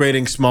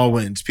celebrating small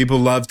wins. People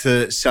love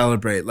to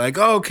celebrate. Like,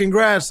 oh,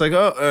 congrats. Like,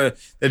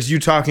 that's you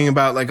talking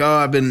about like, oh,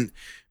 I've been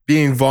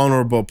being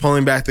vulnerable,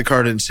 pulling back the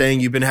curtain, saying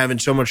you've been having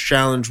so much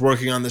challenge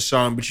working on the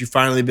song, but you've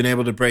finally been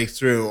able to break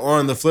through. Or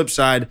on the flip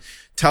side,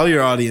 tell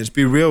your audience,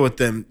 be real with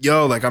them.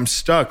 Yo, like I'm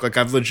stuck. Like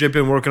I've legit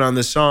been working on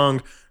this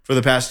song for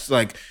the past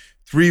like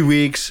 3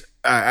 weeks.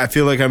 I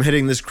feel like I'm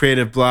hitting this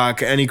creative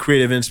block. Any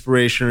creative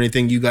inspiration or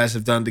anything you guys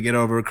have done to get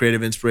over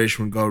creative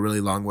inspiration would go a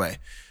really long way.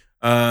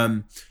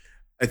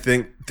 I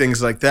think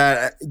things like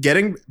that,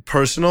 getting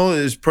personal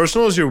as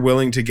you're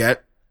willing to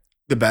get,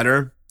 the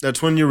better.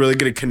 That's when you're really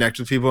going to connect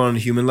with people on a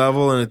human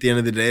level. And at the end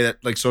of the day, that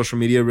like social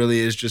media really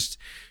is just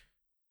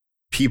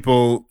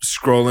people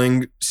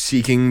scrolling,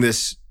 seeking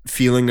this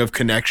feeling of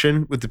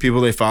connection with the people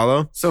they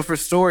follow. So for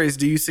stories,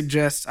 do you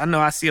suggest, I know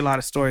I see a lot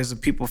of stories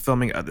of people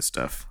filming other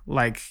stuff,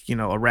 like,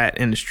 a rat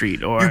in the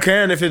street, or you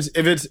can, if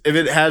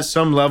it has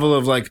some level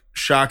of like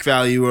shock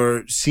value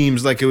or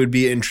seems like it would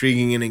be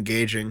intriguing and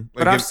engaging.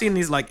 Like but I've seen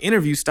these like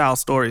interview style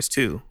stories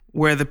too,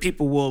 where the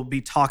people will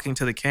be talking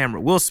to the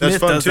camera. Will Smith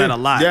does that a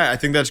lot. Yeah, I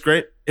think that's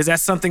great. Is that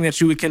something that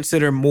you would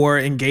consider more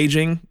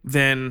engaging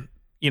than,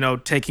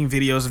 taking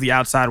videos of the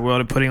outside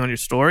world and putting on your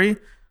story?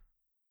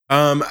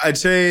 I'd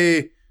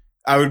say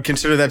I would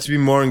consider that to be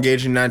more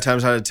engaging 9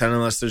 times out of 10,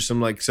 unless there's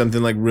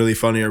something like really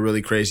funny or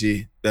really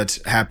crazy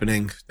that's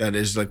happening that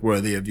is like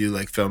worthy of you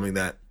like filming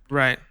that.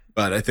 Right.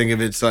 But I think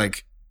if it's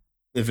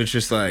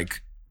just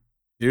like,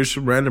 here's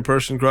some random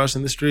person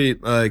crossing the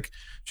street, like,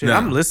 no.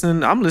 I'm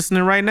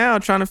listening right now,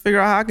 trying to figure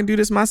out how I can do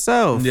this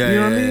myself. Yeah, you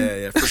know what I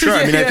mean? Yeah, for sure.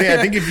 I mean, I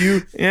think if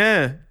you,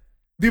 yeah,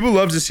 people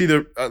love to see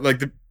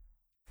the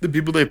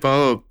people they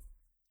follow,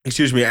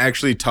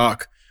 actually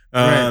talk.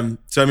 Right.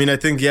 So I mean, I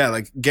think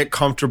like get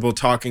comfortable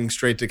talking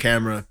straight to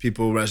camera.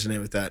 People resonate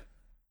with that.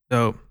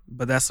 So,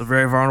 but that's a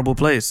very vulnerable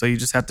place. So you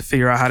just have to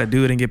figure out how to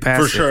do it and get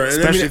past it. For sure,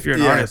 Especially if you're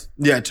an artist.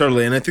 Yeah,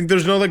 totally. And I think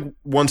there's no like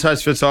one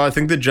size fits all. I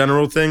think the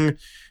general thing,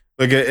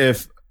 like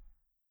if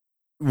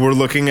we're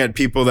looking at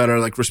people that are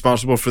like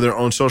responsible for their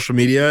own social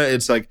media,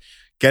 it's like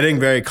getting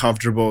very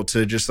comfortable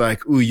to just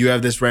like, ooh, you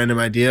have this random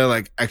idea,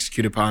 like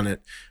execute upon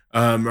it.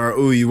 Or,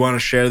 ooh, you want to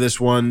share this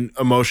one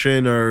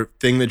emotion or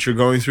thing that you're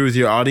going through with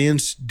your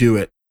audience, do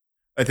it.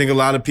 I think a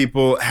lot of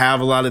people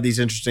have a lot of these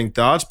interesting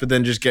thoughts, but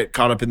then just get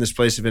caught up in this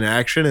place of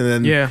inaction.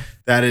 And then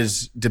that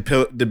is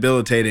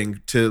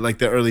debilitating to like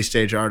the early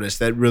stage artist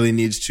that really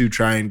needs to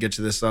try and get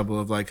to this level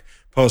of like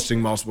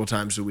posting multiple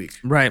times a week.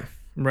 Right.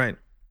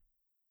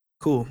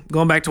 Cool.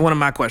 Going back to one of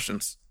my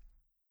questions.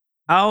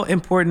 How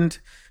important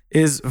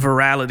is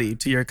virality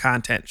to your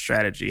content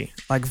strategy?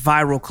 Like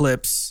viral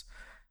clips,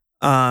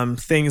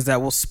 things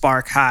that will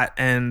spark hot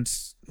and,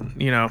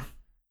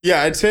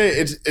 Yeah, I'd say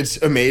it's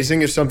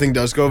amazing if something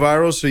does go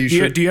viral. So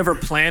do you ever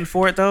plan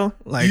for it though?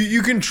 Like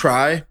you can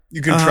try,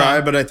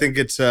 try, but I think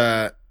it's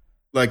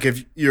like I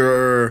think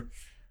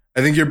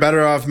you're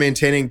better off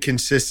maintaining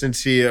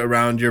consistency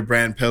around your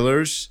brand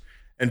pillars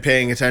and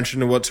paying attention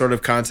to what sort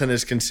of content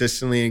is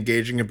consistently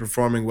engaging and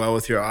performing well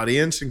with your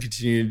audience and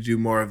continue to do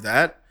more of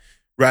that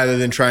rather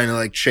than trying to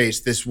like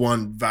chase this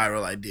one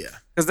viral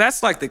idea. Because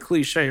that's like the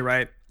cliche,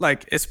 right?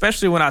 Like,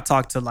 especially when I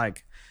talk to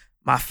like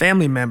my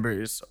family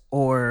members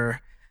or,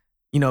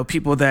 you know,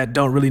 people that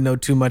don't really know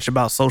too much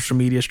about social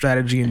media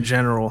strategy in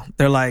general.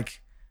 They're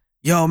like,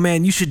 yo,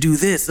 man, you should do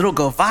this. It'll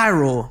go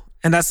viral.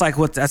 And that's like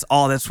that's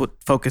all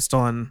focused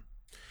on.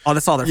 Oh,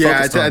 that's all they're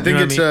focused on. I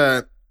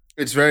think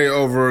it's very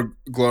over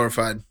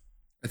glorified.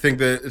 I think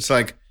that it's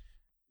like,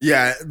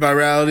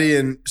 virality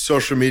and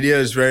social media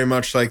is very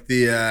much like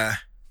the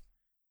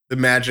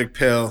magic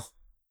pill.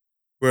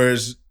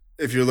 Whereas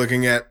if you're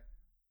looking at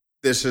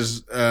this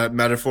as a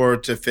metaphor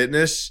to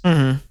fitness,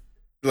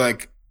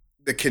 like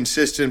the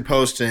consistent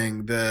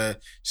posting, the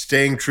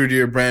staying true to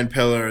your brand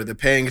pillar, the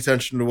paying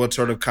attention to what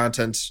sort of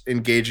content's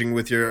engaging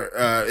with your,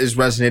 is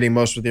resonating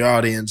most with your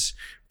audience,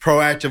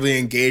 proactively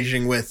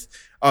engaging with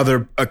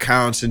other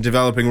accounts and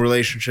developing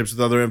relationships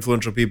with other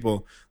influential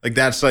people. Like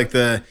that's like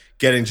the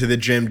getting to the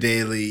gym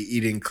daily,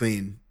 eating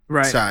clean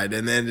side.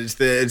 And then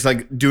it's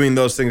like doing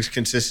those things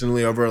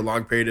consistently over a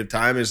long period of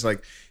time is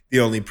like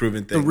the only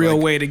proven thing. The real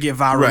way to get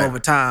viral over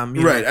time.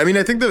 You know? I mean,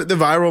 I think the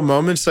viral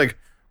moments like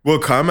will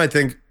come. I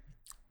think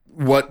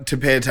what to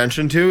pay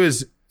attention to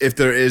is if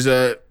there is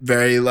a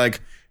very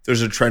like,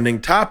 there's a trending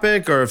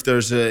topic or if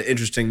there's an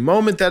interesting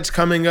moment that's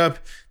coming up,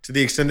 to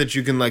the extent that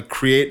you can like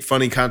create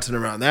funny content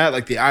around that.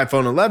 Like the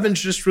iPhone 11's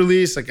just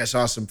released. Like I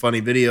saw some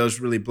funny videos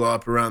really blow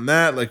up around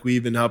that. Like we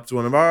even helped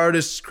one of our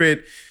artists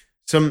create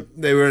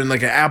they were in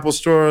like an Apple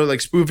store,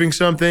 like spoofing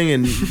something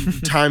and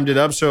timed it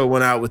up. So it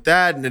went out with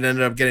that and it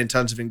ended up getting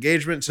tons of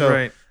engagement.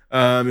 So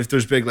if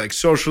there's big like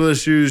social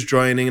issues,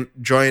 join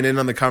in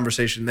on the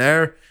conversation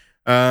there.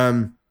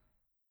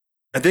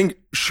 I think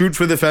shoot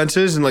for the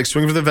fences and like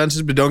swing for the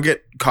fences, but don't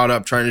get caught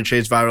up trying to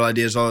chase viral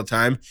ideas all the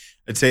time.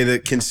 I'd say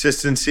that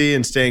consistency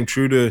and staying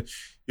true to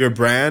your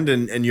brand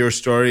and your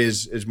story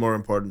is more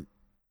important.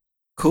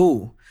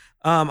 Cool.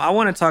 I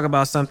want to talk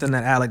about something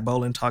that Alec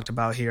Boland talked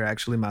about here,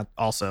 actually,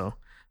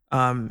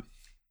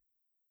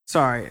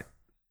 sorry.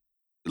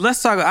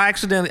 Let's talk. I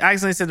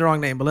accidentally said the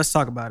wrong name, but let's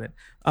talk about it.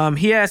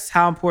 He asked,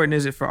 how important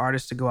is it for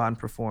artists to go out and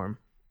perform?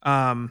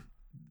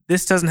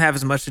 This doesn't have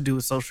as much to do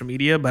with social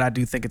media, but I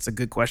do think it's a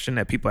good question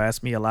that people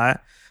ask me a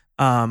lot.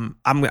 I'm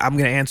going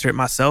to answer it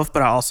myself,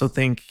 but I also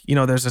think, you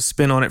know, there's a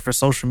spin on it for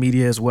social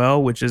media as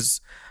well, which is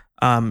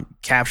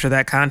capture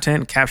that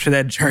content, capture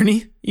that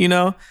journey, you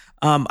know?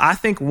 I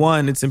think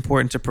it's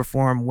important to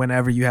perform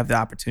whenever you have the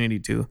opportunity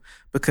to,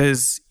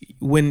 because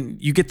when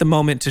you get the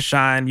moment to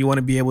shine, you want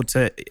to be able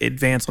to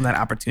advance on that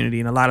opportunity.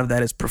 And a lot of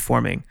that is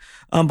performing.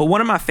 But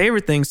one of my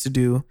favorite things to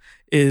do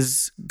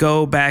is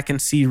go back and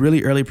see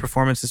really early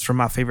performances from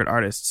my favorite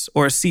artists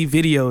or see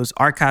videos,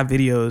 archive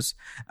videos.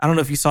 I don't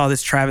know if you saw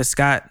this Travis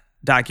Scott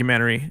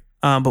documentary,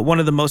 but one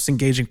of the most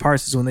engaging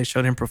parts is when they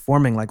showed him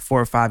performing like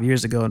 4 or 5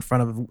 years ago in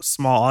front of a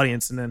small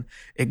audience and then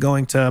it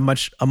going to a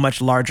much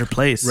larger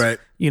place, right?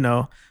 You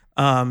know,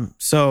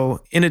 so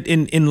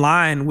in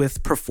line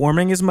with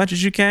performing as much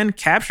as you can,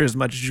 capture as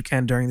much as you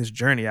can during this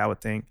journey, I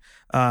would think.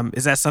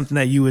 Is that something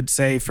that you would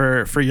say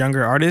for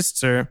younger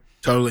artists or?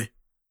 Totally.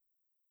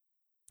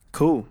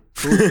 Cool.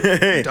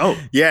 Dope.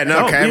 Yeah,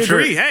 no, Dope. capture.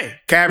 We agree. Hey,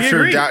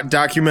 capture,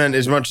 document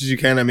as much as you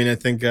can. I mean, I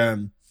think,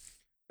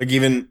 like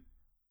even,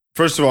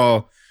 first of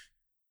all,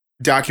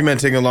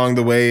 documenting along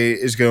the way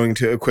is going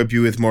to equip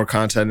you with more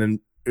content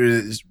and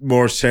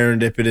more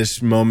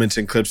serendipitous moments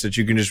and clips that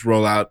you can just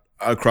roll out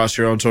across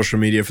your own social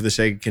media for the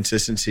sake of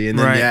consistency. And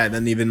then,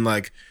 then even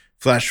like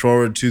flash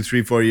forward 2,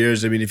 3, 4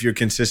 years. I mean, if you're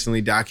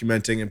consistently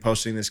documenting and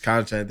posting this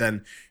content,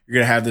 then you're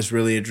going to have this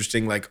really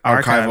interesting like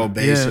archival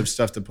base of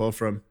stuff to pull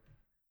from.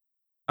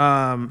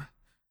 Luthra.in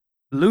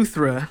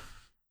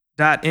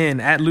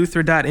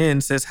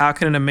says, how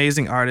can an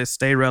amazing artist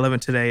stay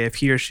relevant today if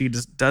he or she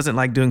just doesn't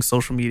like doing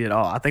social media at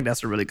all? I think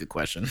that's a really good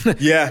question.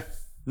 Yeah.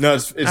 No,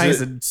 it's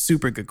a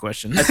super good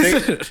question. I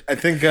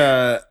think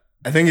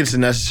it's a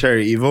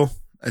necessary evil.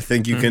 I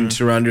think you can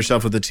surround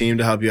yourself with a team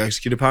to help you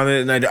execute upon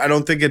it. And I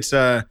don't think it's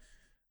look,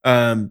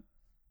 I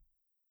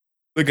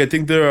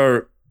think there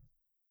are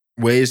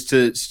ways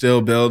to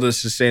still build a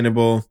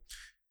sustainable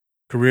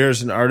career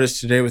as an artist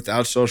today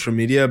without social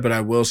media, but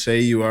I will say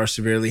you are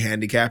severely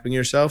handicapping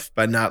yourself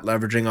by not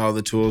leveraging all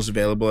the tools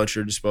available at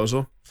your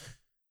disposal.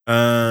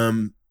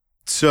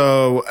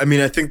 So, I mean,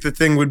 I think the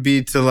thing would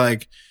be to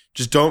like,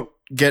 just don't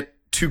get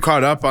too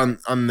caught up on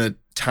the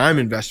time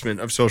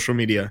investment of social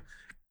media.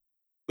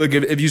 Like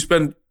if you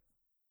spend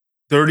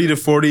 30 to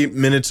 40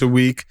 minutes a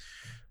week,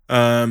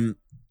 or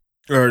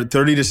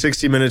 30 to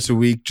 60 minutes a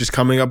week, just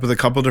coming up with a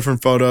couple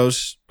different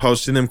photos,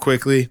 posting them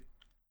quickly,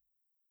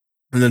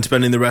 and then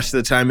spending the rest of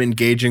the time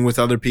engaging with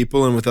other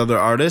people and with other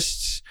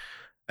artists,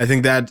 I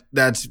think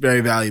that's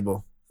very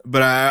valuable.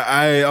 But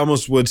I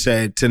almost would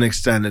say to an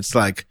extent, it's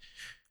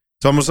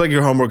almost like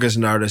your homework as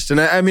an artist. And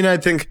I mean, I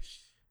think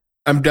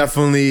I'm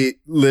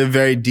definitely live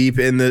very deep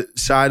in the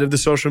side of the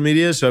social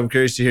media. So I'm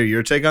curious to hear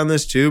your take on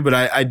this too. But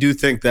I do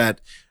think that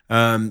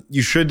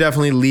You should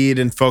definitely lead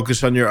and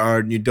focus on your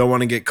art, and you don't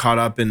want to get caught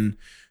up in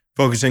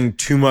focusing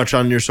too much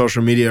on your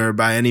social media or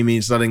by any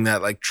means letting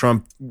that like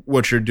trump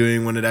what you're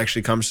doing when it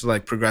actually comes to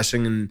like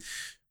progressing and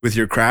with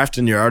your craft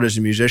and your art as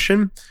a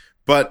musician.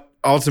 But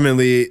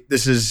ultimately,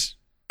 this is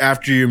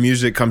after your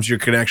music comes your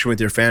connection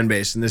with your fan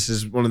base, and this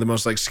is one of the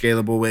most like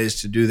scalable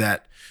ways to do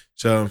that.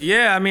 So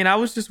yeah, I mean, I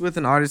was just with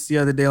an artist the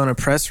other day on a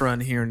press run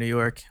here in New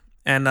York,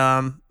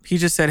 and he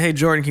just said, "Hey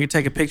Jordan, can you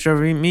take a picture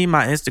of me?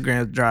 My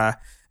Instagram's dry."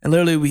 And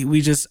literally, we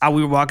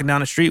were walking down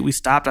the street. We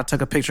stopped. I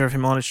took a picture of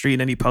him on the street,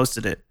 and then he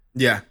posted it.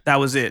 Yeah, that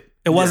was it.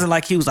 It wasn't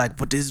like he was like,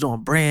 "What this is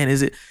on brand?"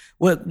 Is it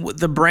what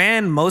the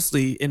brand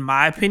mostly, in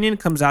my opinion,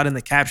 comes out in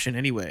the caption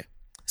anyway.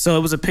 So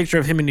it was a picture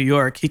of him in New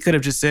York. He could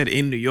have just said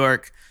in New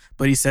York,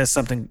 but he said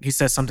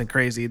something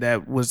crazy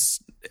that was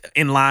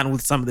in line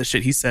with some of the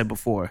shit he said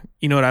before.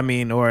 You know what I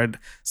mean? Or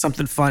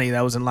something funny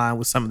that was in line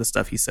with some of the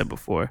stuff he said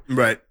before.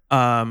 Right.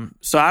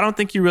 So I don't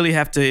think you really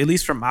have to, at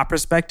least from my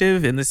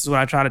perspective, and this is what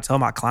I try to tell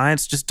my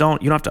clients, you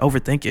don't have to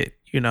overthink it,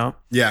 you know?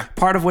 Yeah.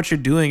 Part of what you're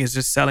doing is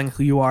just selling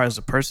who you are as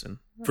a person.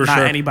 For Not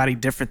sure. anybody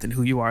different than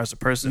who you are as a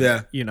person.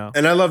 Yeah. You know?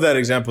 And I love that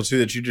example too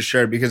that you just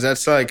shared, because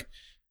that's like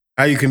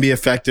how you can be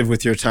effective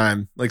with your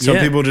time. Like some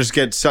people just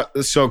get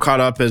so caught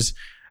up as,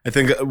 I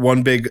think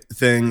one big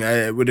thing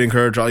I would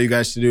encourage all you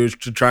guys to do is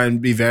to try and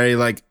be very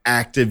like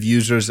active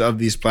users of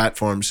these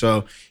platforms.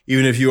 So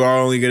even if you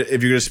are if you're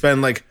going to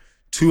spend like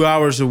 2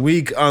 hours a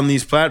week on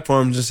these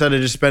platforms, instead of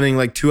just spending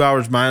like 2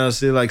 hours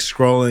mindlessly like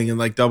scrolling and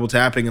like double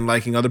tapping and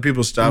liking other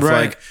people's stuff,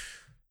 like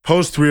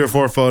post 3 or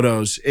 4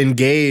 photos,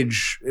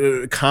 engage,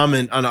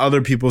 comment on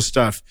other people's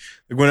stuff.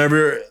 Like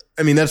whenever,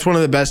 I mean, that's one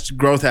of the best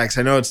growth hacks.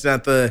 I know it's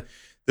not the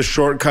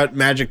shortcut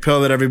magic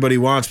pill that everybody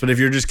wants, but if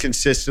you're just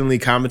consistently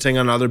commenting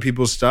on other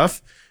people's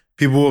stuff,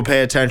 people will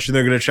pay attention.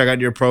 They're going to check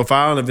out your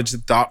profile. And if it's a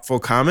thoughtful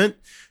comment,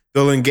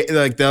 they'll engage,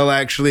 like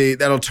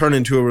that'll turn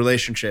into a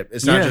relationship.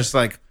 It's not just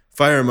like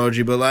fire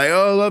emoji, but like,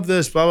 oh, I love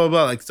this, blah, blah,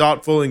 blah, like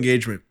thoughtful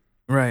engagement.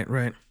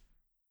 Right.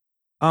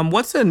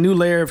 What's a new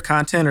layer of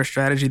content or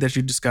strategy that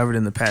you discovered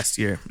in the past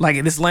year?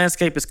 Like this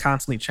landscape is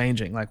constantly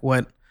changing. Like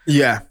what?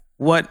 Yeah.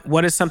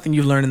 What is something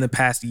you've learned in the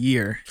past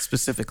year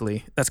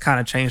specifically that's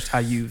kind of changed how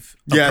you've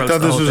approached I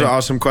thought this was thing? an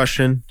awesome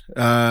question.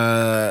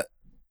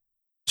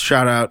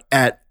 Shout out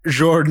at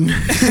Jordan.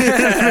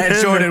 At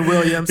Jordan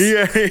Williams,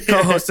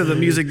 co-host of the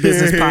Music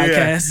Business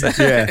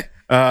Podcast.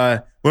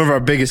 One of our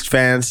biggest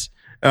fans.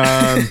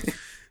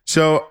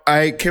 So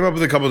I came up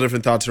with a couple of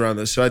different thoughts around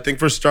this. So I think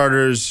for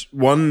starters,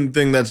 one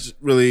thing that's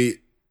really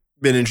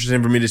been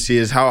interesting for me to see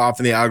is how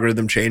often the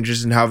algorithm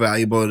changes and how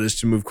valuable it is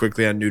to move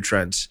quickly on new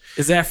trends.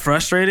 Is that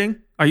frustrating?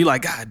 Are you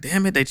like, God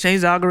damn it, they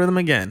changed the algorithm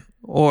again?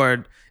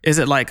 Or is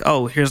it like,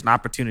 oh, here's an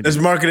opportunity? It's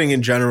marketing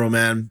in general,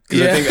 man.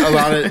 Because I think a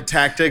lot of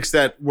tactics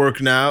that work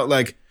now,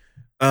 like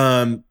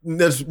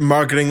that's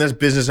marketing, that's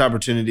business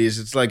opportunities.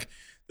 It's like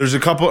there's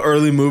a couple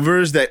early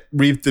movers that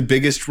reap the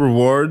biggest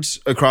rewards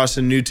across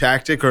a new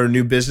tactic or a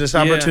new business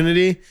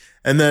opportunity.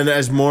 And then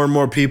as more and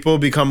more people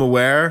become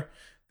aware,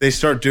 they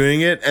start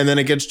doing it, and then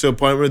it gets to a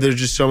point where there's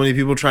just so many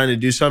people trying to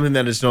do something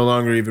that it's no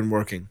longer even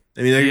working.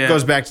 I mean, it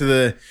goes back to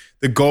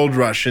the gold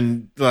rush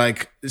in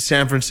like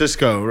San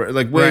Francisco,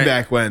 like way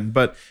back when.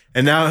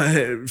 And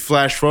now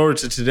flash forward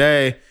to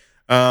today.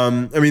 I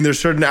mean, there's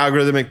certain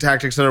algorithmic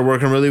tactics that are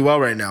working really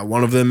well right now.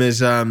 One of them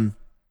is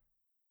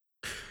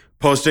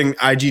posting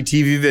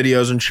IGTV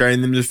videos and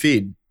sharing them to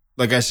feed.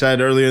 Like I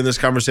said earlier in this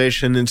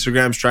conversation,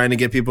 Instagram's trying to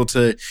get people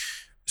to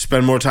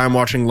spend more time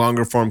watching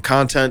longer form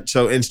content.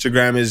 So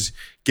Instagram is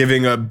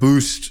giving a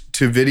boost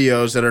to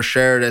videos that are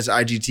shared as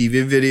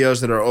IGTV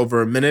videos that are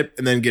over a minute,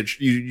 and then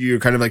you're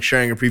kind of like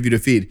sharing a preview to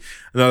feed.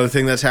 Another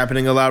thing that's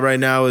happening a lot right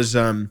now is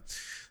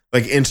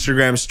like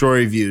Instagram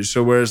story views.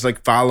 So whereas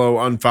like follow,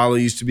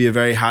 unfollow used to be a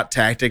very hot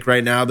tactic,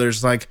 right now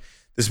there's like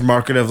this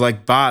market of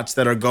like bots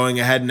that are going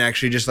ahead and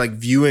actually just like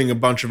viewing a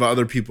bunch of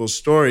other people's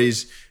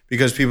stories,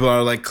 because people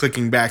are like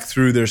clicking back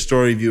through their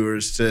story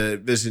viewers to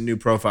visit new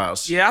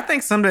profiles. Yeah, I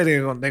think someday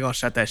they're gonna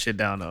shut that shit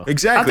down though.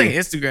 Exactly. I think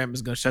Instagram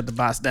is gonna shut the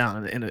bots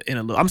down in a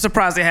little. I'm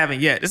surprised they haven't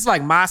yet. It's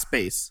like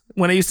MySpace.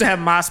 When they used to have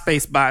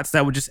MySpace bots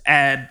that would just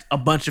add a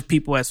bunch of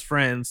people as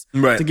friends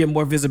to get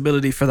more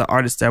visibility for the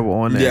artists that were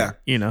on there. Yeah,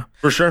 you know,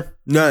 for sure.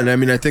 No, I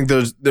mean, I think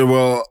there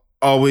will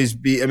always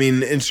be. I mean,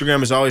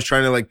 Instagram is always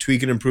trying to like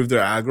tweak and improve their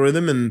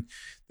algorithm, and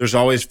there's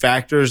always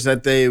factors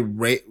that they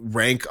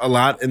rank a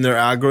lot in their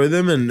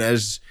algorithm, and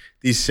as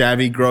these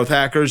savvy growth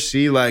hackers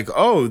see like,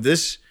 oh,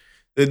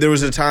 there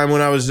was a time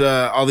when I was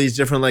all these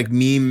different like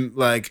meme,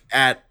 like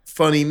at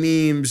funny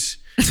memes,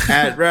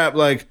 at rap,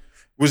 like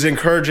was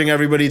encouraging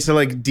everybody to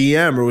like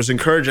DM or was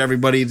encouraging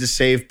everybody to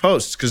save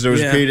posts, because there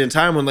was a period in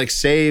time when like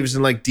saves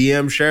and like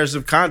DM shares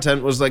of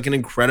content was like an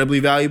incredibly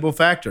valuable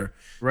factor.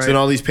 Right. So then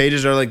all these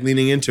pages are like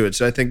leaning into it.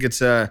 So I think it's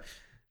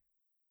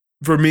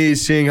for me,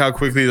 seeing how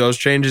quickly those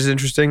change is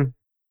interesting.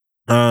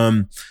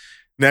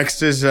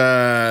 Next is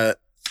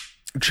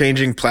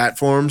changing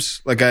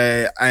platforms. Like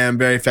I am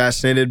very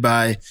fascinated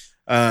by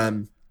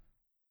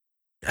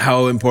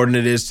how important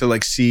it is to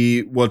like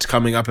see what's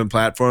coming up in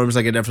platforms.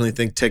 Like I definitely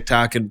think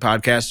TikTok and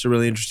podcasts are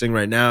really interesting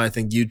right now. I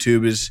think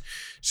YouTube is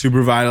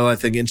super vital. I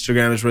think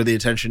Instagram is where the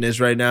attention is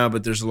right now,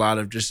 but there's a lot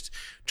of just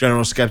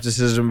general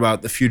skepticism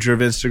about the future of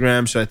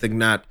Instagram. So I think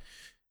not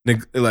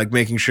like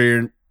making sure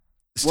you're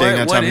staying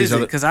on top of these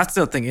other. Because I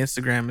still think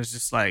Instagram is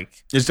just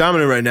like it's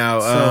dominant right now.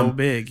 So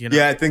big, you know.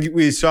 Yeah, I think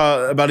we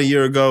saw about a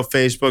year ago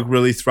Facebook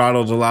really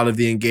throttled a lot of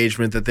the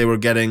engagement that they were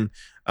getting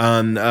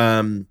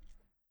on.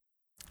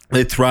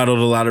 They throttled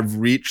a lot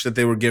of reach that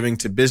they were giving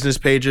to business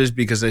pages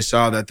because they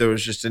saw that there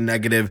was just a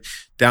negative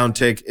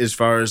downtick as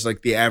far as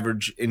like the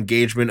average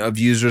engagement of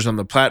users on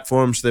the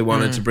platform. So they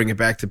wanted to bring it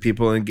back to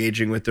people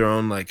engaging with their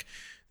own, like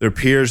their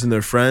peers and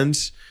their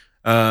friends.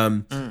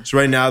 So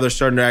right now they're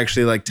starting to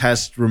actually like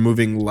test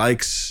removing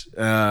likes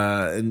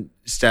and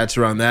stats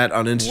around that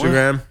on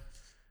Instagram. What?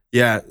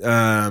 Yeah.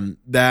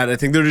 That I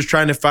think they're just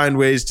trying to find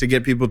ways to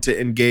get people to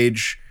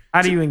engage.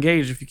 How do you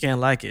engage if you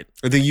can't like it?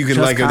 I think you can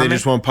like it. They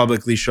just won't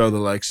publicly show the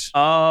likes.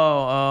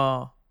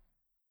 Oh.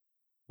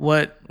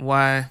 What?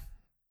 Why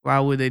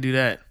would they do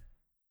that?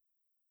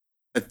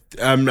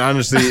 I'm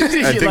honestly,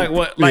 I think, like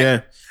what? Like,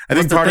 yeah, I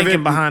think part of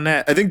it behind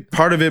that. I think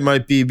part of it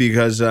might be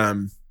because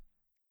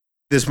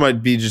this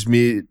might be just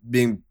me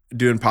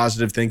doing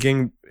positive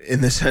thinking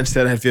in the sense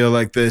that I feel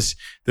like there's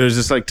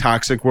this like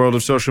toxic world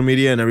of social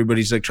media and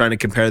everybody's like trying to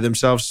compare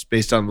themselves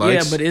based on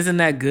likes. Yeah, but isn't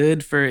that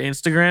good for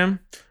Instagram?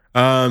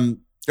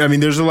 I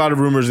mean, there's a lot of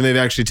rumors and they've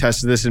actually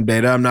tested this in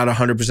beta. I'm not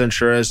 100%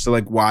 sure as to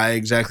like why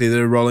exactly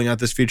they're rolling out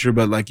this feature,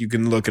 but like you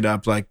can look it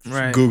up, like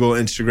Google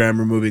Instagram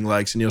removing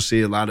likes, and you'll see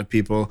a lot of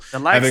people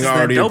having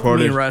already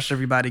reported. The dopamine rush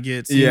everybody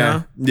gets.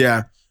 Yeah.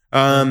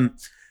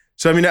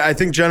 So I mean, I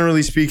think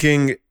generally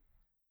speaking,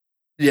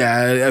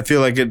 yeah, I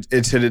feel like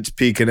it's hit its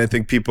peak, and I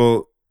think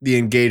the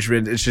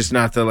engagement, it's just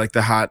not the like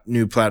the hot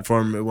new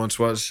platform it once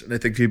was, and I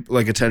think people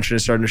like attention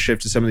is starting to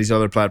shift to some of these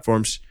other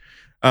platforms.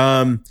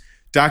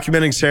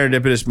 Documenting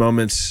serendipitous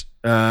moments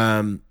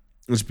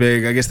was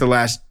big. I guess the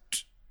last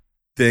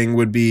thing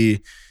would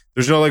be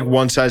there's no like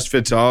one size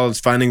fits all.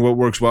 It's finding what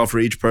works well for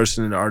each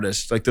person and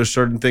artist. Like there's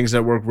certain things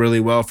that work really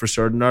well for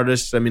certain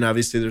artists. I mean,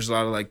 obviously there's a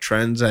lot of like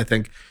trends. I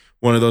think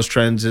one of those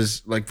trends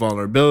is like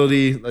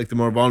vulnerability. Like the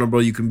more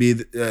vulnerable you can be,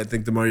 I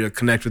think the more you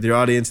connect with your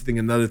audience. I think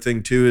another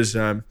thing too is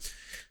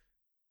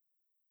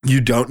you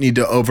don't need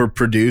to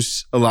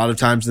overproduce. A lot of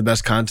times the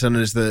best content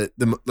is the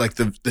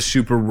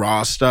super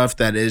raw stuff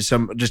that is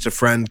just a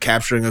friend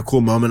capturing a cool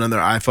moment on their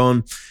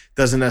iPhone.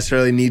 Doesn't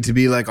necessarily need to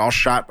be like all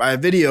shot by a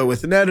video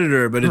with an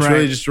editor, but it's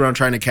really just around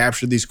trying to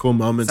capture these cool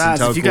moments and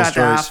tell cool stories. If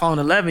you got the iPhone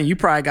 11, you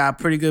probably got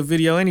a pretty good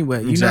video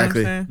anyway. You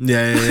exactly. know what I'm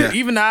saying? Yeah.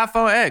 Even the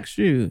iPhone X,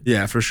 shoot.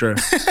 Yeah, for sure.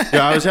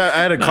 Yeah, I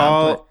had a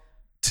call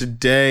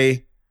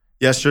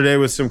yesterday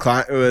with some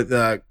with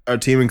our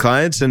team and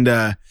clients, and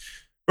where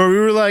we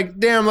were like,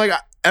 damn, like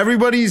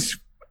everybody's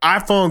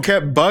iPhone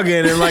kept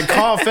bugging and like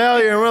call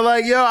failure. And we're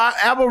like, yo,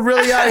 Apple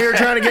really out here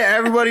trying to get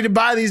everybody to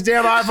buy these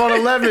damn iPhone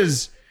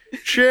 11s.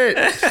 Shit.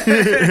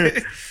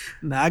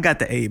 Nah, I got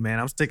the 8, man.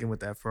 I'm sticking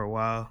with that for a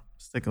while.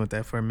 Sticking with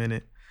that for a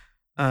minute.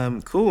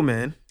 Cool,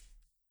 man.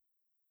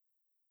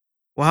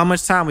 Well, how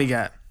much time we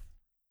got?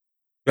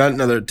 Got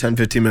another 10,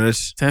 15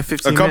 minutes. 10,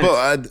 15 minutes.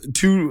 A couple,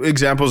 two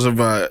examples of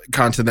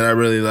content that I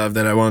really love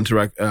that I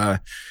wanted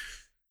to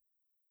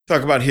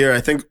talk about here.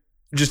 I think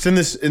just in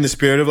the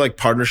spirit of like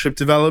partnership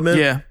development.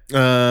 Yeah.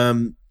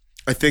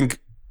 I think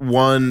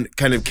one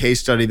kind of case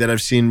study that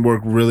I've seen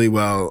work really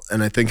well,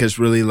 and I think has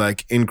really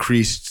like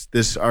increased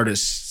this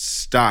artist's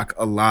stock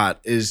a lot,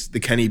 is the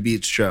Kenny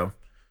Beats show,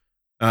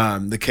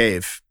 The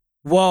Cave.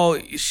 Well,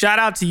 shout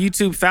out to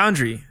YouTube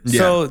Foundry. Yeah.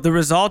 So the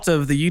result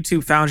of the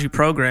YouTube Foundry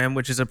program,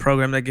 which is a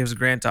program that gives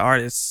grant to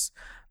artists,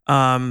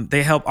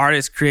 they help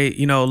artists create,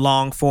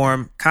 long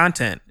form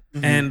content.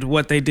 Mm-hmm. And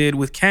what they did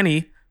with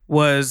Kenny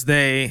was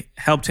they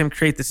helped him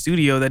create the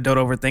studio that Don't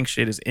Overthink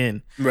Shit is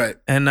in. Right.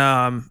 And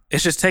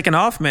it's just taken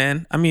off,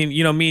 man. I mean,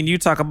 me and you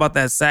talk about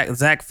that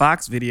Zach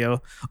Fox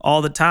video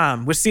all the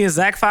time. We're seeing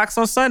Zach Fox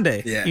on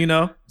Sunday.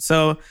 Yeah.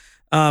 So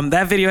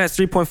that video has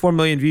 3.4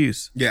 million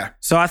views. Yeah.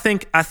 So I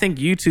think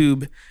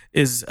YouTube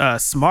is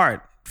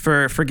smart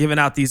for giving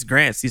out these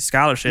grants, these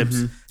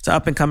scholarships to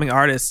up and coming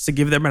artists, to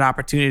give them an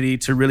opportunity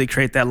to really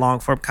create that long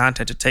form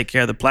content to take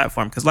care of the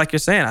platform. Because like you're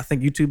saying, I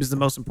think YouTube is the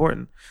most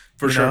important.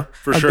 For sure.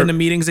 I've been to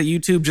meetings at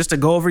YouTube just to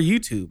go over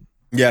YouTube.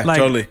 Yeah,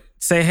 totally.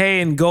 Say hey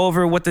and go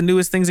over what the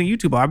newest things in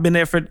YouTube are. I've been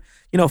there for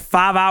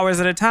 5 hours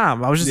at a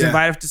time. I was just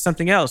invited to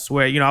something else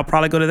where I'll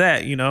probably go to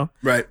that.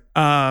 Right.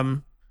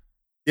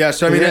 Yeah.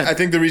 So I mean, I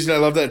think the reason I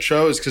love that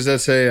show is because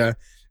that's and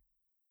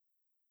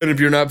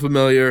if you're not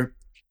familiar,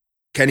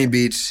 Kenny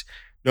Beats,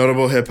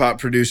 notable hip hop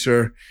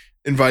producer,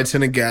 invites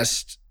in a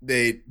guest.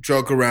 They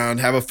joke around,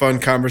 have a fun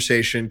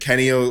conversation.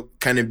 Kenny will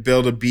kind of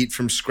build a beat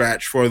from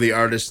scratch for the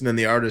artist, and then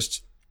the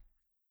artist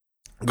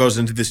goes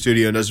into the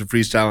studio and does a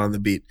freestyle on the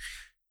beat.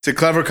 It's a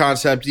clever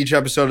concept. Each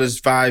episode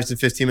is 5 to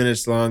 15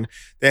 minutes long.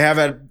 They have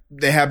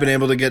been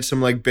able to get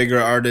some like bigger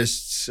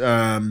artists,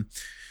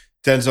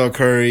 Denzel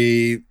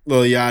Curry,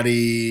 Lil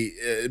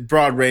Yachty,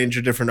 broad range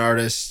of different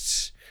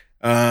artists.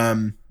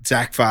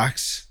 Zach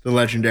Fox, the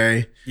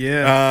legendary.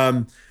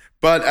 Yeah.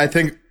 But I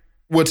think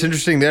what's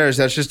interesting there is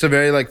that's just a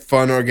very like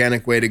fun,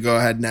 organic way to go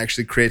ahead and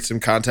actually create some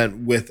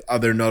content with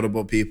other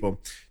notable people.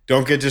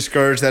 Don't get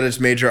discouraged that it's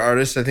major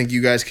artists. I think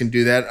you guys can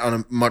do that on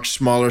a much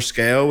smaller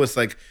scale with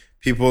like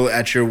people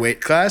at your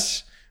weight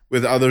class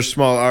with other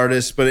small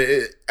artists. But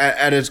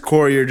at its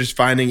core, you're just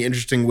finding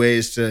interesting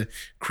ways to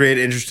create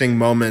interesting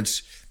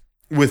moments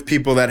with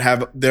people that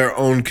have their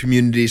own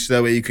communities, so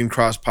that way you can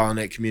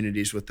cross-pollinate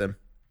communities with them.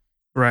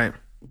 Right.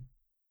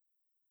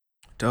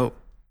 Dope.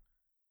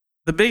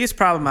 The biggest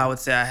problem I would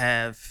say I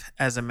have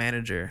as a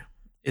manager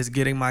is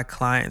getting my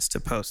clients to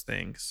post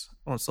things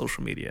on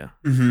social media.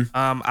 Mm-hmm.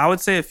 I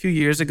would say a few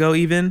years ago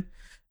even,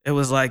 it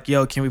was like,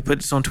 yo, can we put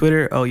this on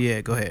Twitter? Oh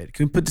yeah, go ahead.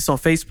 Can we put this on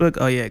Facebook?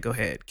 Oh yeah, go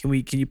ahead. Can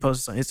you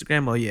post this on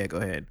Instagram? Oh yeah, go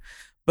ahead.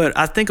 But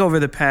I think over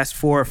the past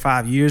 4 or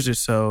 5 years or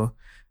so,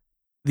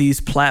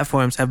 these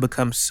platforms have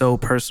become so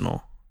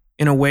personal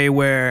in a way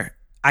where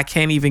I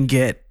can't even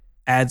get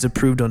ads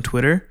approved on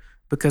Twitter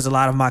because a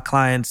lot of my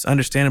clients,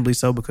 understandably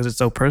so, because it's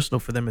so personal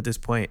for them at this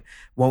point,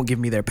 won't give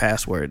me their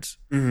passwords.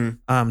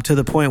 Mm-hmm. To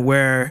the point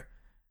where,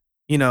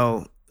 you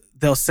know,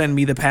 they'll send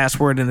me the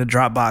password in a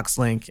Dropbox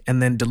link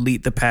and then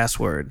delete the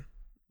password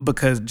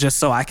because just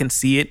so I can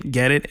see it,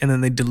 get it, and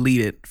then they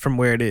delete it from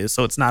where it is.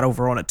 So it's not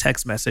over on a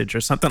text message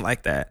or something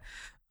like that.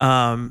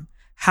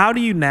 How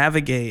do you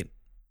navigate,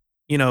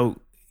 you know,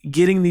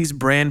 getting these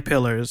brand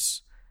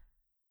pillars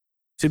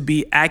to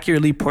be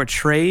accurately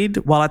portrayed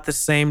while at the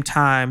same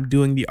time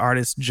doing the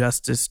artist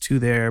justice to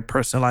their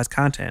personalized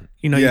content?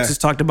 You know, you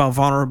just talked about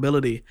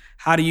vulnerability.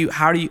 How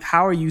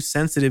are you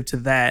sensitive to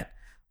that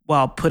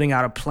while putting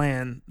out a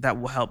plan that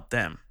will help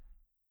them?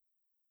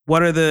 Who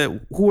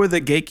are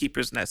the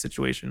gatekeepers in that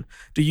situation?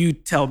 Do you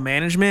tell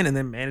management and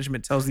then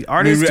management tells the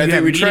artist? I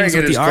think we try to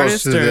get as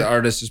close to the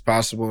artist as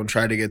possible and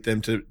try to get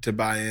them to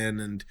buy in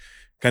and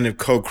kind of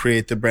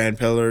co-create the brand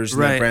pillars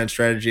and the brand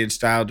strategy and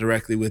style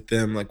directly with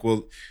them. Like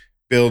we'll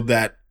build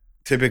that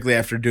typically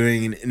after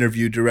doing an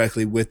interview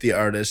directly with the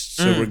artist.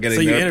 So we're getting.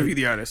 So you interview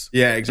the artist.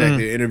 Yeah,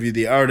 exactly. Interview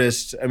the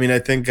artist. I mean, I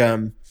think,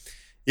 I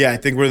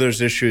think where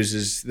there's issues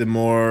is the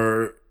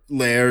more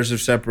layers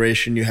of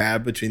separation you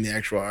have between the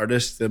actual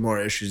artist, the more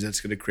issues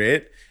that's going to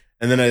create.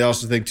 And then I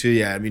also think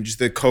too, I mean, just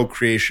the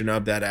co-creation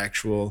of that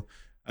actual,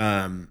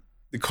 the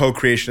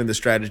co-creation of the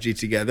strategy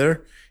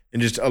together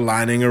and just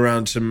aligning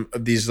around some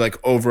of these like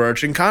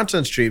overarching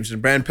content streams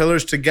and brand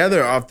pillars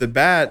together off the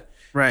bat.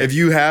 Right. If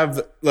you have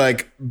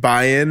like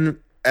buy-in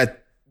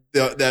at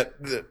that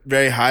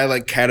very high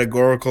like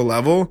categorical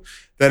level,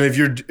 then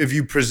if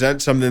you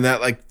present something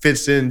that like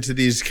fits into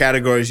these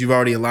categories you've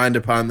already aligned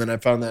upon, then I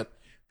found that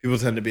people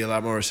tend to be a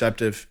lot more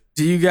receptive.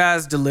 Do you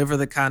guys deliver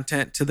the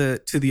content to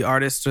the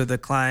artist or the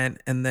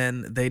client and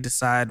then they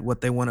decide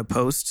what they want to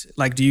post?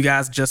 Like, do you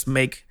guys just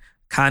make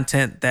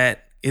content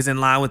that is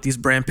in line with these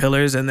brand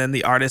pillars and then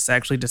the artist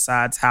actually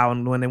decides how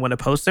and when they want to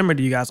post them? Or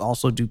do you guys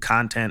also do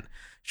content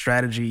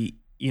strategy,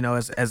 you know,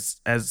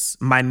 as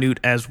minute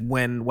as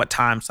what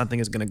time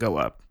something is going to go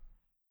up?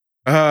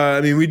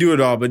 I mean, we do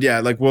it all, but yeah,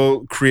 like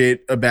we'll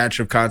create a batch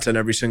of content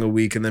every single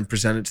week and then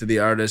present it to the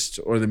artist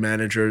or the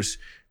managers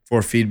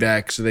for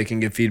feedback so they can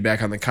give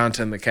feedback on the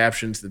content, the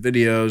captions, the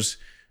videos.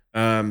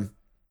 And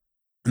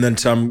then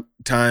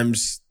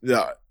sometimes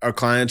our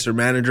clients or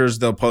managers,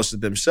 they'll post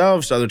it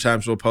themselves. Other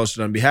times we'll post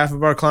it on behalf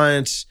of our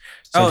clients.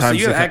 Sometimes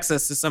so you have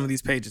access to some of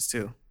these pages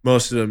too?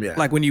 Most of them, yeah.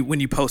 Like when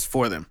you post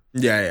for them?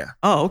 Yeah.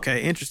 Oh,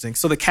 okay. Interesting.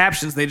 So the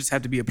captions, they just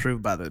have to be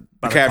approved by the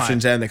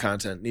captions client. And the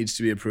content needs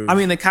to be approved. I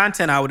mean, the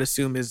content I would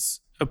assume is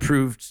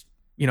approved,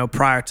 you know,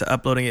 prior to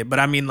uploading it. But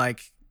I mean,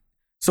 like,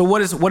 so what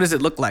does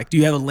it look like? Do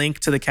you have a link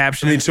to the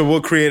caption? I mean, so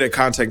we'll create a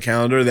content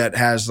calendar that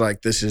has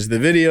like, this is the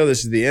video,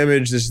 this is the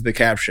image, this is the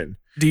caption.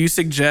 Do you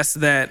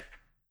suggest that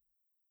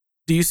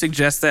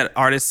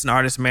artists and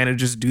artist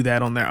managers do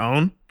that on their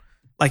own?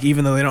 Like,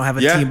 even though they don't have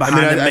a team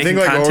behind them I think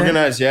like content?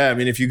 organized. Yeah. I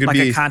mean, if you could like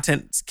be a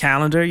content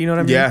calendar, you know what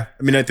I mean? Yeah.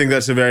 I mean, I think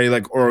that's a very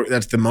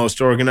that's the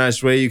most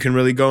organized way you can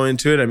really go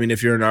into it. I mean,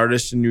 if you're an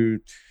artist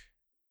and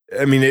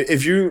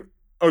if you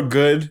are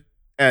good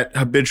at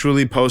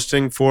habitually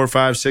posting 4,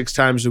 5, 6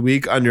 times a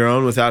week on your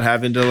own without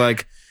having to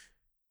like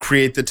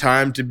create the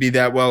time to be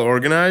that well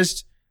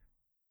organized,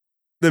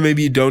 then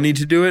maybe you don't need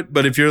to do it.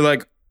 But if you're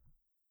like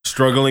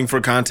struggling for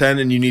content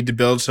and you need to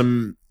build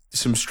some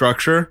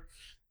structure,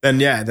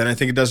 then I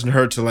think it doesn't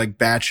hurt to like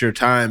batch your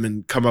time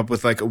and come up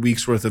with like a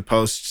week's worth of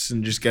posts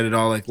and just get it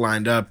all like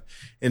lined up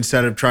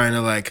instead of trying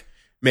to like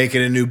make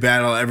it a new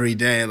battle every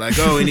day. Like,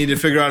 oh, we need to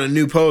figure out a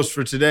new post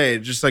for today.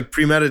 Just like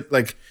premeditate,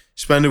 like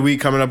spend a week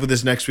coming up with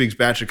this next week's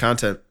batch of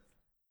content.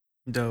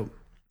 Dope.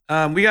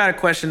 We got a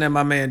question that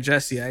my man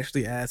Jesse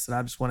actually asked that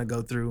I just want to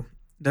go through.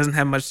 It doesn't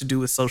have much to do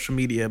with social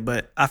media,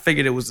 but I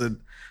figured it was a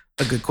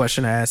good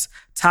question to ask.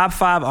 Top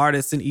 5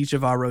 artists in each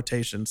of our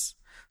rotations.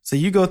 So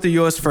you go through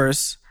yours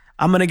first.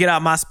 I'm going to get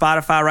out my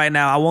Spotify right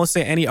now. I won't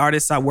say any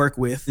artists I work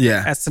with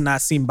as to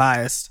not seem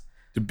biased.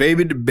 The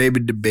baby.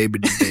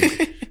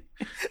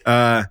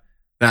 Nah,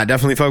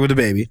 definitely fuck with the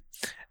baby.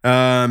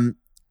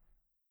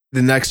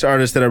 the next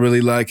artist that I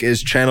really like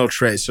is Channel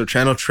Trace. So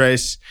Channel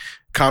Trace,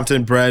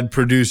 Compton bred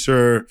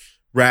producer,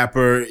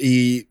 rapper.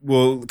 He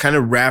will kind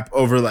of rap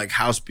over like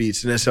house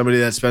beats. And as somebody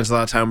that spends a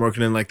lot of time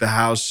working in like the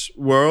house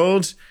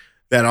world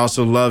that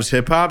also loves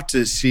hip hop,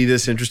 to see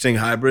this interesting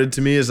hybrid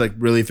to me is like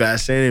really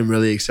fascinating and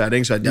really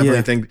exciting. So I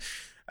definitely think,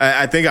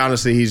 I think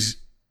honestly,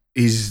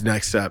 he's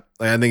next up.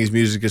 Like I think his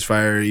music is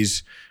fire.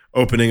 He's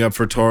opening up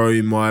for Toro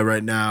y Moi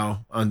right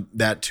now on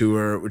that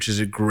tour, which is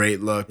a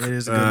great look. It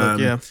is a good look,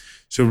 yeah.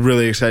 So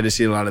really excited to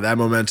see a lot of that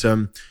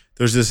momentum.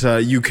 There's this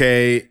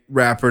UK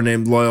rapper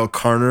named Loyal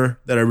Carner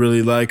that I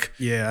really like.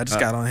 Yeah, I just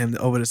got on him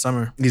over the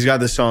summer. He's got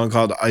this song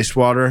called Ice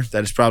Water.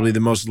 That is probably the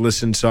most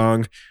listened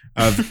song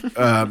of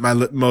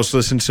most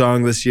listened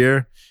song this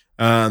year.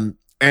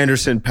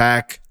 Anderson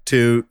 .Paak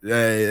too.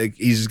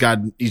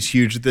 He's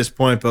huge at this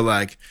point, but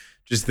like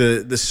just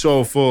the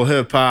soulful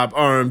hip hop,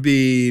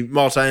 R&B,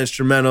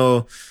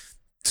 multi-instrumental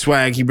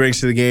swag he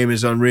brings to the game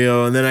is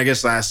unreal. And then I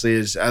guess lastly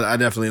is I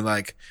definitely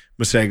like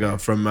Masego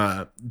from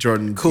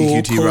Jordan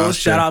EQT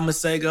roster. Shout out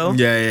Masego.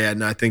 Yeah.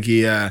 And I think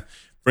he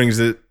brings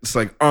this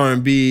like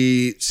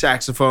R&B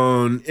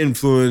saxophone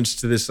influence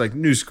to this like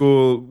new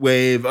school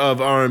wave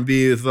of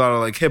R&B with a lot of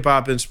like hip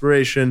hop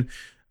inspiration.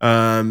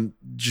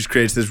 Just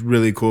creates this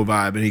really cool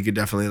vibe, and he could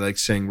definitely like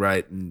sing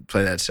right and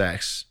play that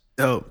sax.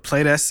 Oh,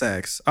 play that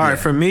sax. All right,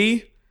 for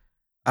me,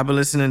 I've been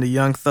listening to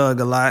Young Thug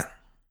a lot.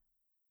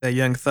 That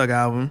Young Thug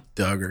album.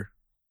 Duggar.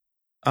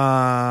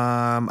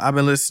 I've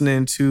been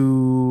listening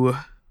to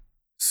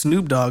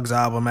Snoop Dogg's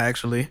album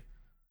actually.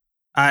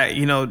 I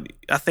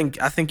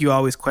think you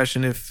always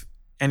question if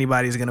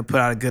anybody's gonna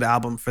put out a good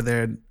album for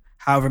their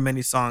however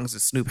many songs that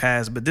Snoop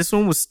has, but this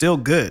one was still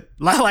good.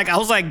 Like I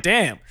was like,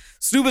 damn,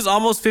 Snoop is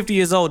almost 50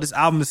 years old. This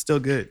album is still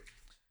good.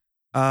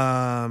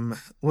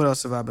 What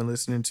else have I been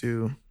listening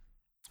to?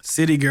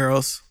 City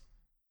Girls.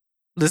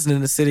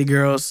 Listening to City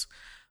Girls.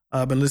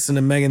 I've been listening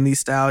to Megan Thee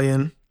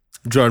Stallion.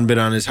 Jordan been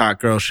on his hot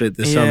girl shit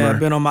this summer. Yeah, I've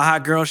been on my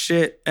hot girl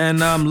shit. And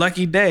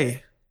Lucky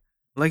Day.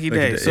 Lucky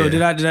Day. So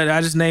yeah. did I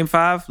just name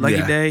 5?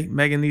 Lucky Day,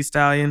 Megan Thee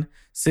Stallion,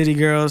 City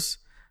Girls,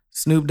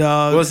 Snoop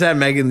Dogg. What's that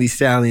Megan Thee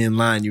Stallion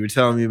line you were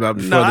telling me about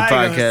before the podcast?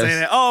 I ain't gonna say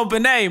that. Oh,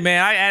 Benet,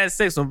 man. I added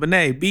 6 on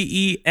Benet.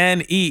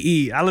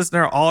 Benee. I listen to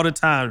her all the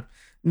time.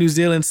 New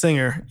Zealand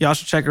singer. Y'all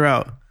should check her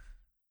out.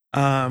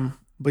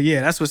 But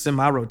yeah, that's what's in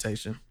my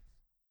rotation.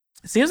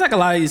 It seems like a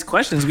lot of these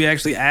questions we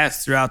actually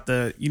asked throughout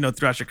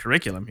throughout your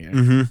curriculum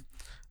here,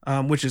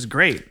 which is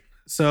great.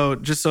 So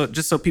just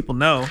so people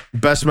know,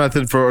 best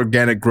method for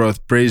organic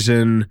growth: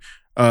 Brazen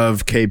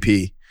of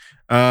KP.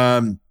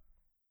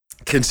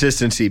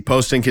 Consistency,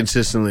 posting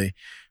consistently,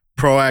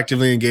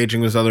 proactively engaging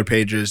with other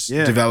pages,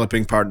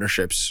 developing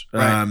partnerships.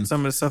 Right.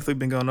 Some of the stuff we've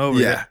been going over.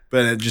 Yeah,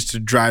 but just to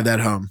drive that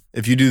home,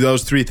 if you do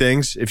those 3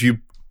 things, if you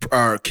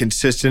are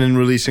consistent in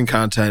releasing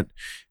content,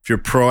 if you're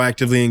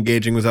proactively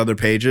engaging with other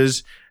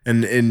pages,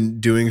 and in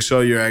doing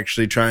so, you're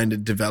actually trying to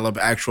develop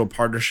actual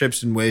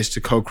partnerships and ways to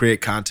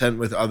co-create content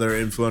with other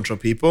influential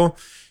people,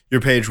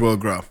 your page will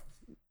grow.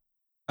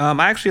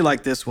 I actually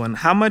like this one.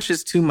 How much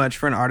is too much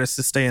for an artist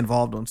to stay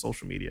involved on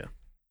social media?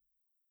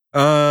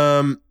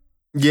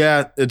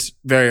 Yeah, it's a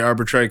very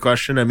arbitrary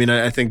question. I mean,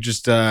 I think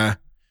just how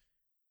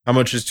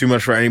much is too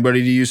much for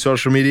anybody to use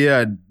social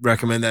media? I'd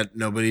recommend that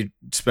nobody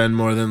spend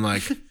more than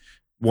like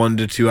 1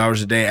 to 2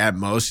 hours a day at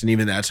most, and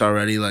even that's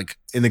already like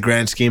in the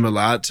grand scheme a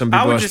lot. Some people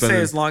I would just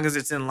say as long as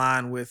it's in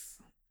line with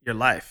your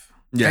life,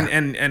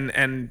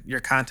 and your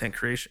content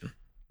creation.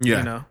 Yeah,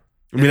 you know.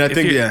 I mean, I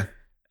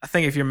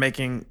think if you're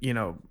making, if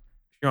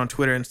you're on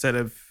Twitter instead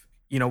of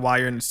while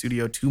you're in the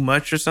studio too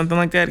much or something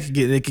like that,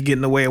 it could get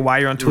in the way of why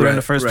you're on Twitter in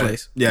the first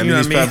place. Yeah, I mean,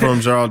 these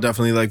platforms are all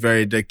definitely like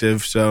very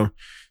addictive. So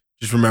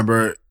just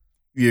remember,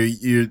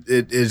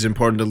 it is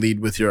important to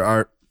lead with your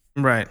art.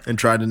 Right. And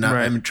try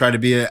to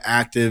be an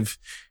active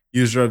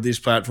user of these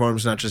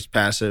platforms, not just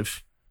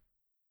passive.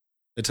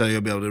 That's how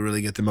you'll be able to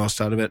really get the most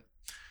out of it.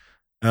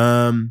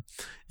 I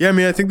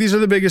mean, I think these are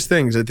the biggest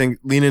things. I think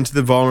lean into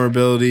the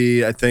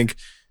vulnerability. I think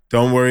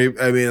don't worry.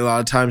 I mean, a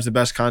lot of times the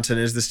best content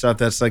is the stuff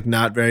that's like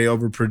not very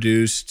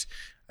overproduced.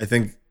 I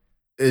think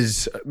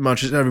as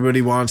much as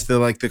everybody wants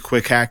the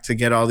quick hack to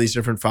get all these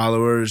different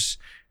followers,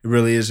 it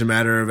really is a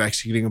matter of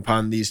executing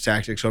upon these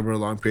tactics over a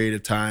long period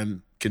of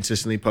time,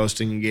 consistently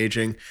posting,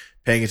 engaging,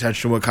 paying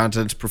attention to what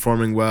content's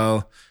performing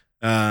well.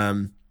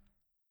 I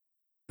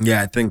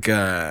think,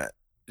 I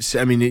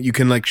mean, you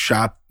can like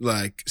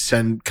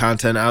send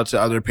content out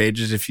to other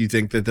pages if you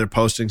think that they're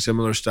posting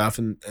similar stuff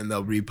and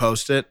they'll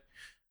repost it.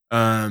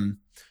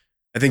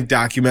 I think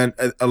document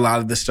a lot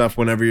of the stuff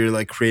whenever you're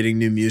like creating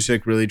new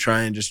music, really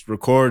try and just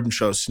record and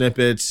show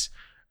snippets.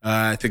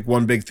 I think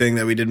one big thing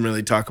that we didn't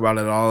really talk about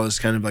at all is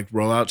kind of like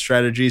rollout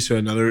strategy. So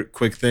another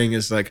quick thing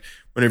is like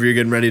whenever you're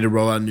getting ready to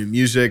roll out new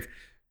music,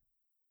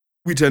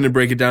 we tend to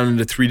break it down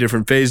into 3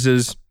 different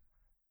phases.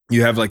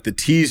 You have like the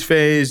tease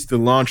phase, the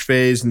launch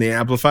phase, and the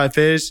amplify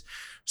phase.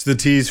 So the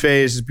tease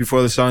phase is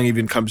before the song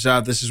even comes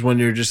out. This is when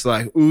you're just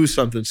like, ooh,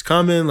 something's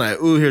coming.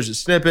 Like, ooh, here's a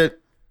snippet.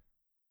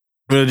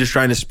 Really just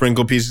trying to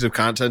sprinkle pieces of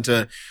content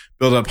to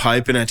build up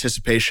hype and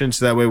anticipation.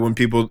 So that way when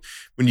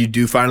you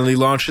do finally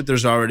launch it,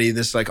 there's already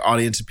this like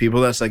audience of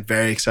people that's like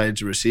very excited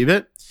to receive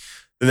it.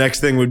 The next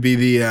thing would be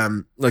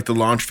the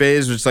launch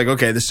phase, which is like,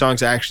 okay, this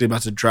song's actually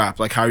about to drop.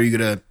 Like, how are you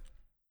going to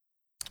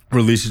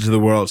release it to the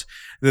world?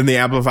 And then the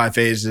amplify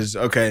phase is,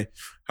 okay,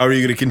 how are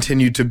you going to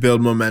continue to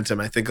build momentum?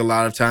 I think a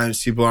lot of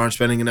times people aren't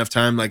spending enough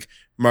time like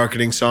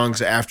marketing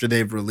songs after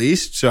they've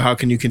released. So how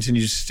can you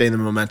continue to sustain the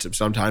momentum?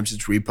 Sometimes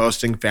it's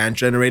reposting fan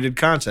generated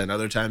content.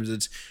 Other times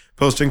it's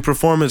posting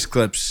performance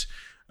clips,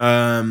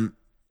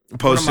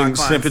 posting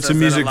snippets of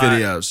music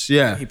videos.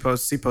 Yeah. He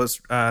posts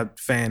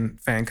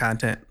fan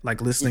content, like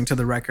listening to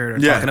the record or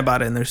talking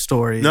about it in their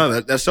story.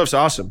 No, that stuff's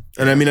awesome.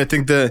 And I mean, I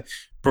think the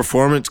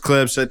performance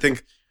clips, I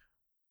think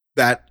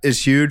that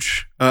is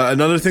huge.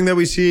 Another thing that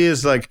we see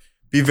is like,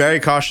 be very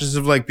cautious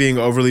of like being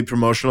overly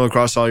promotional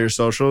across all your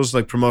socials.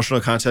 Like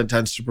promotional content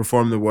tends to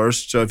perform the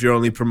worst. So if you're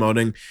only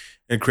promoting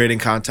and creating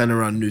content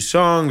around new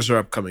songs or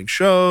upcoming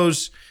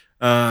shows,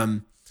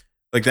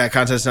 like that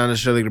content's not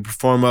necessarily going to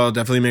perform well.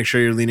 Definitely make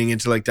sure you're leaning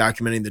into like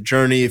documenting the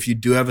journey. If you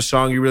do have a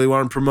song you really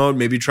want to promote,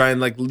 maybe try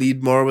and like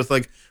lead more with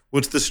like,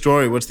 what's the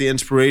story? What's the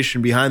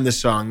inspiration behind this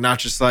song? Not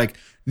just like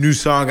new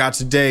song out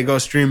today, go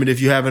stream it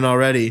if you haven't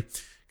already.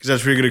 Because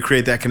that's where you're going to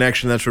create that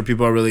connection. That's where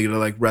people are really going to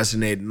like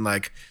resonate and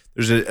like,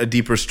 there's a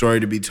deeper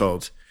story to be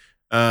told.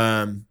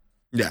 Yeah.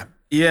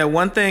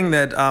 One thing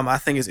that I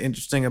think is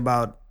interesting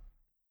about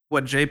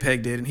what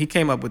JPEG did, and he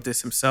came up with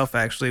this himself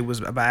actually, was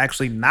about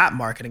actually not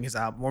marketing his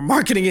album or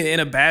marketing it in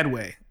a bad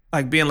way.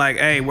 Like being like,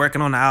 hey,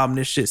 working on the album,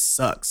 this shit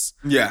sucks.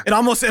 Yeah. It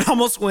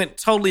almost went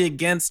totally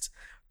against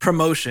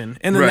promotion.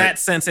 And in that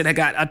sense, it had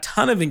got a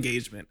ton of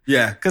engagement.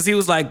 Yeah. Because he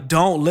was like,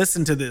 don't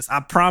listen to this. I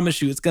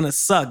promise you it's gonna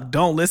suck.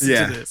 Don't listen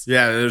to this.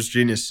 Yeah, it was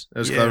genius. It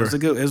was clever.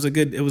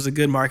 It was a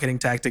good marketing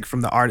tactic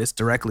from the artist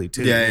directly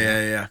too.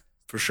 Yeah.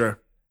 For sure.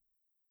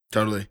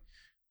 Totally.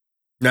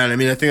 No, I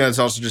mean, I think that's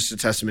also just a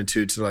testament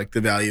to like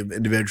the value of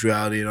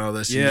individuality and all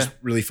this. Yeah. And just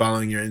really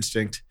following your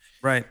instinct.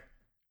 Right.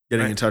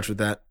 Getting in touch with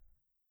that.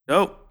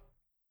 Dope.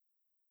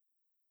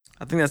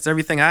 I think that's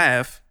everything I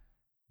have.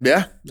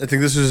 Yeah, I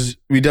think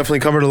we definitely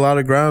covered a lot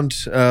of ground.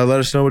 Let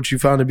us know what you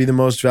found to be the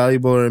most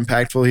valuable or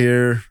impactful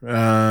here.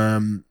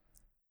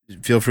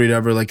 Feel free to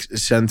ever like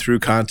send through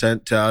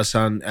content to us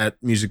at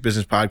Music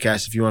Business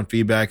Podcast if you want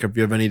feedback or if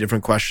you have any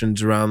different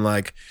questions around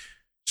like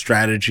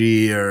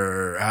strategy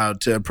or how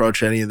to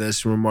approach any of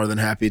this. We're more than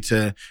happy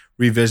to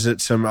revisit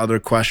some other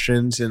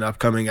questions in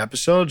upcoming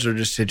episodes or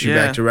just hit you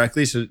back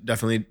directly. So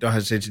definitely don't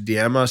hesitate to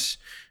DM us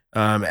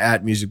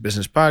at Music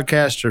Business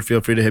Podcast or feel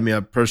free to hit me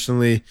up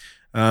personally.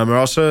 Or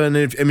also, and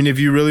if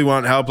you really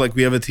want help, like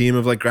we have a team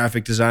of like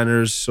graphic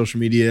designers, social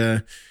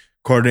media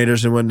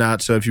coordinators and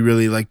whatnot. So if you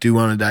really like do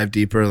want to dive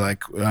deeper,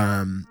 like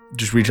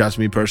just reach out to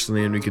me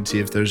personally and we can see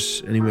if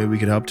there's any way we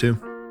could help too.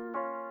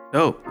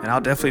 Dope. And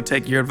I'll definitely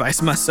take your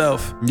advice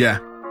myself. Yeah.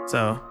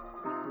 So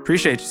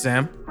appreciate you,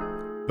 Sam.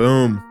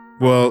 Boom.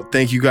 Well,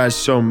 thank you guys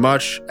so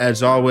much.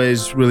 As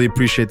always, really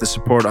appreciate the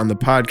support on the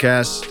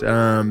podcast.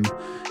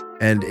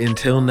 And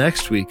until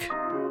next week.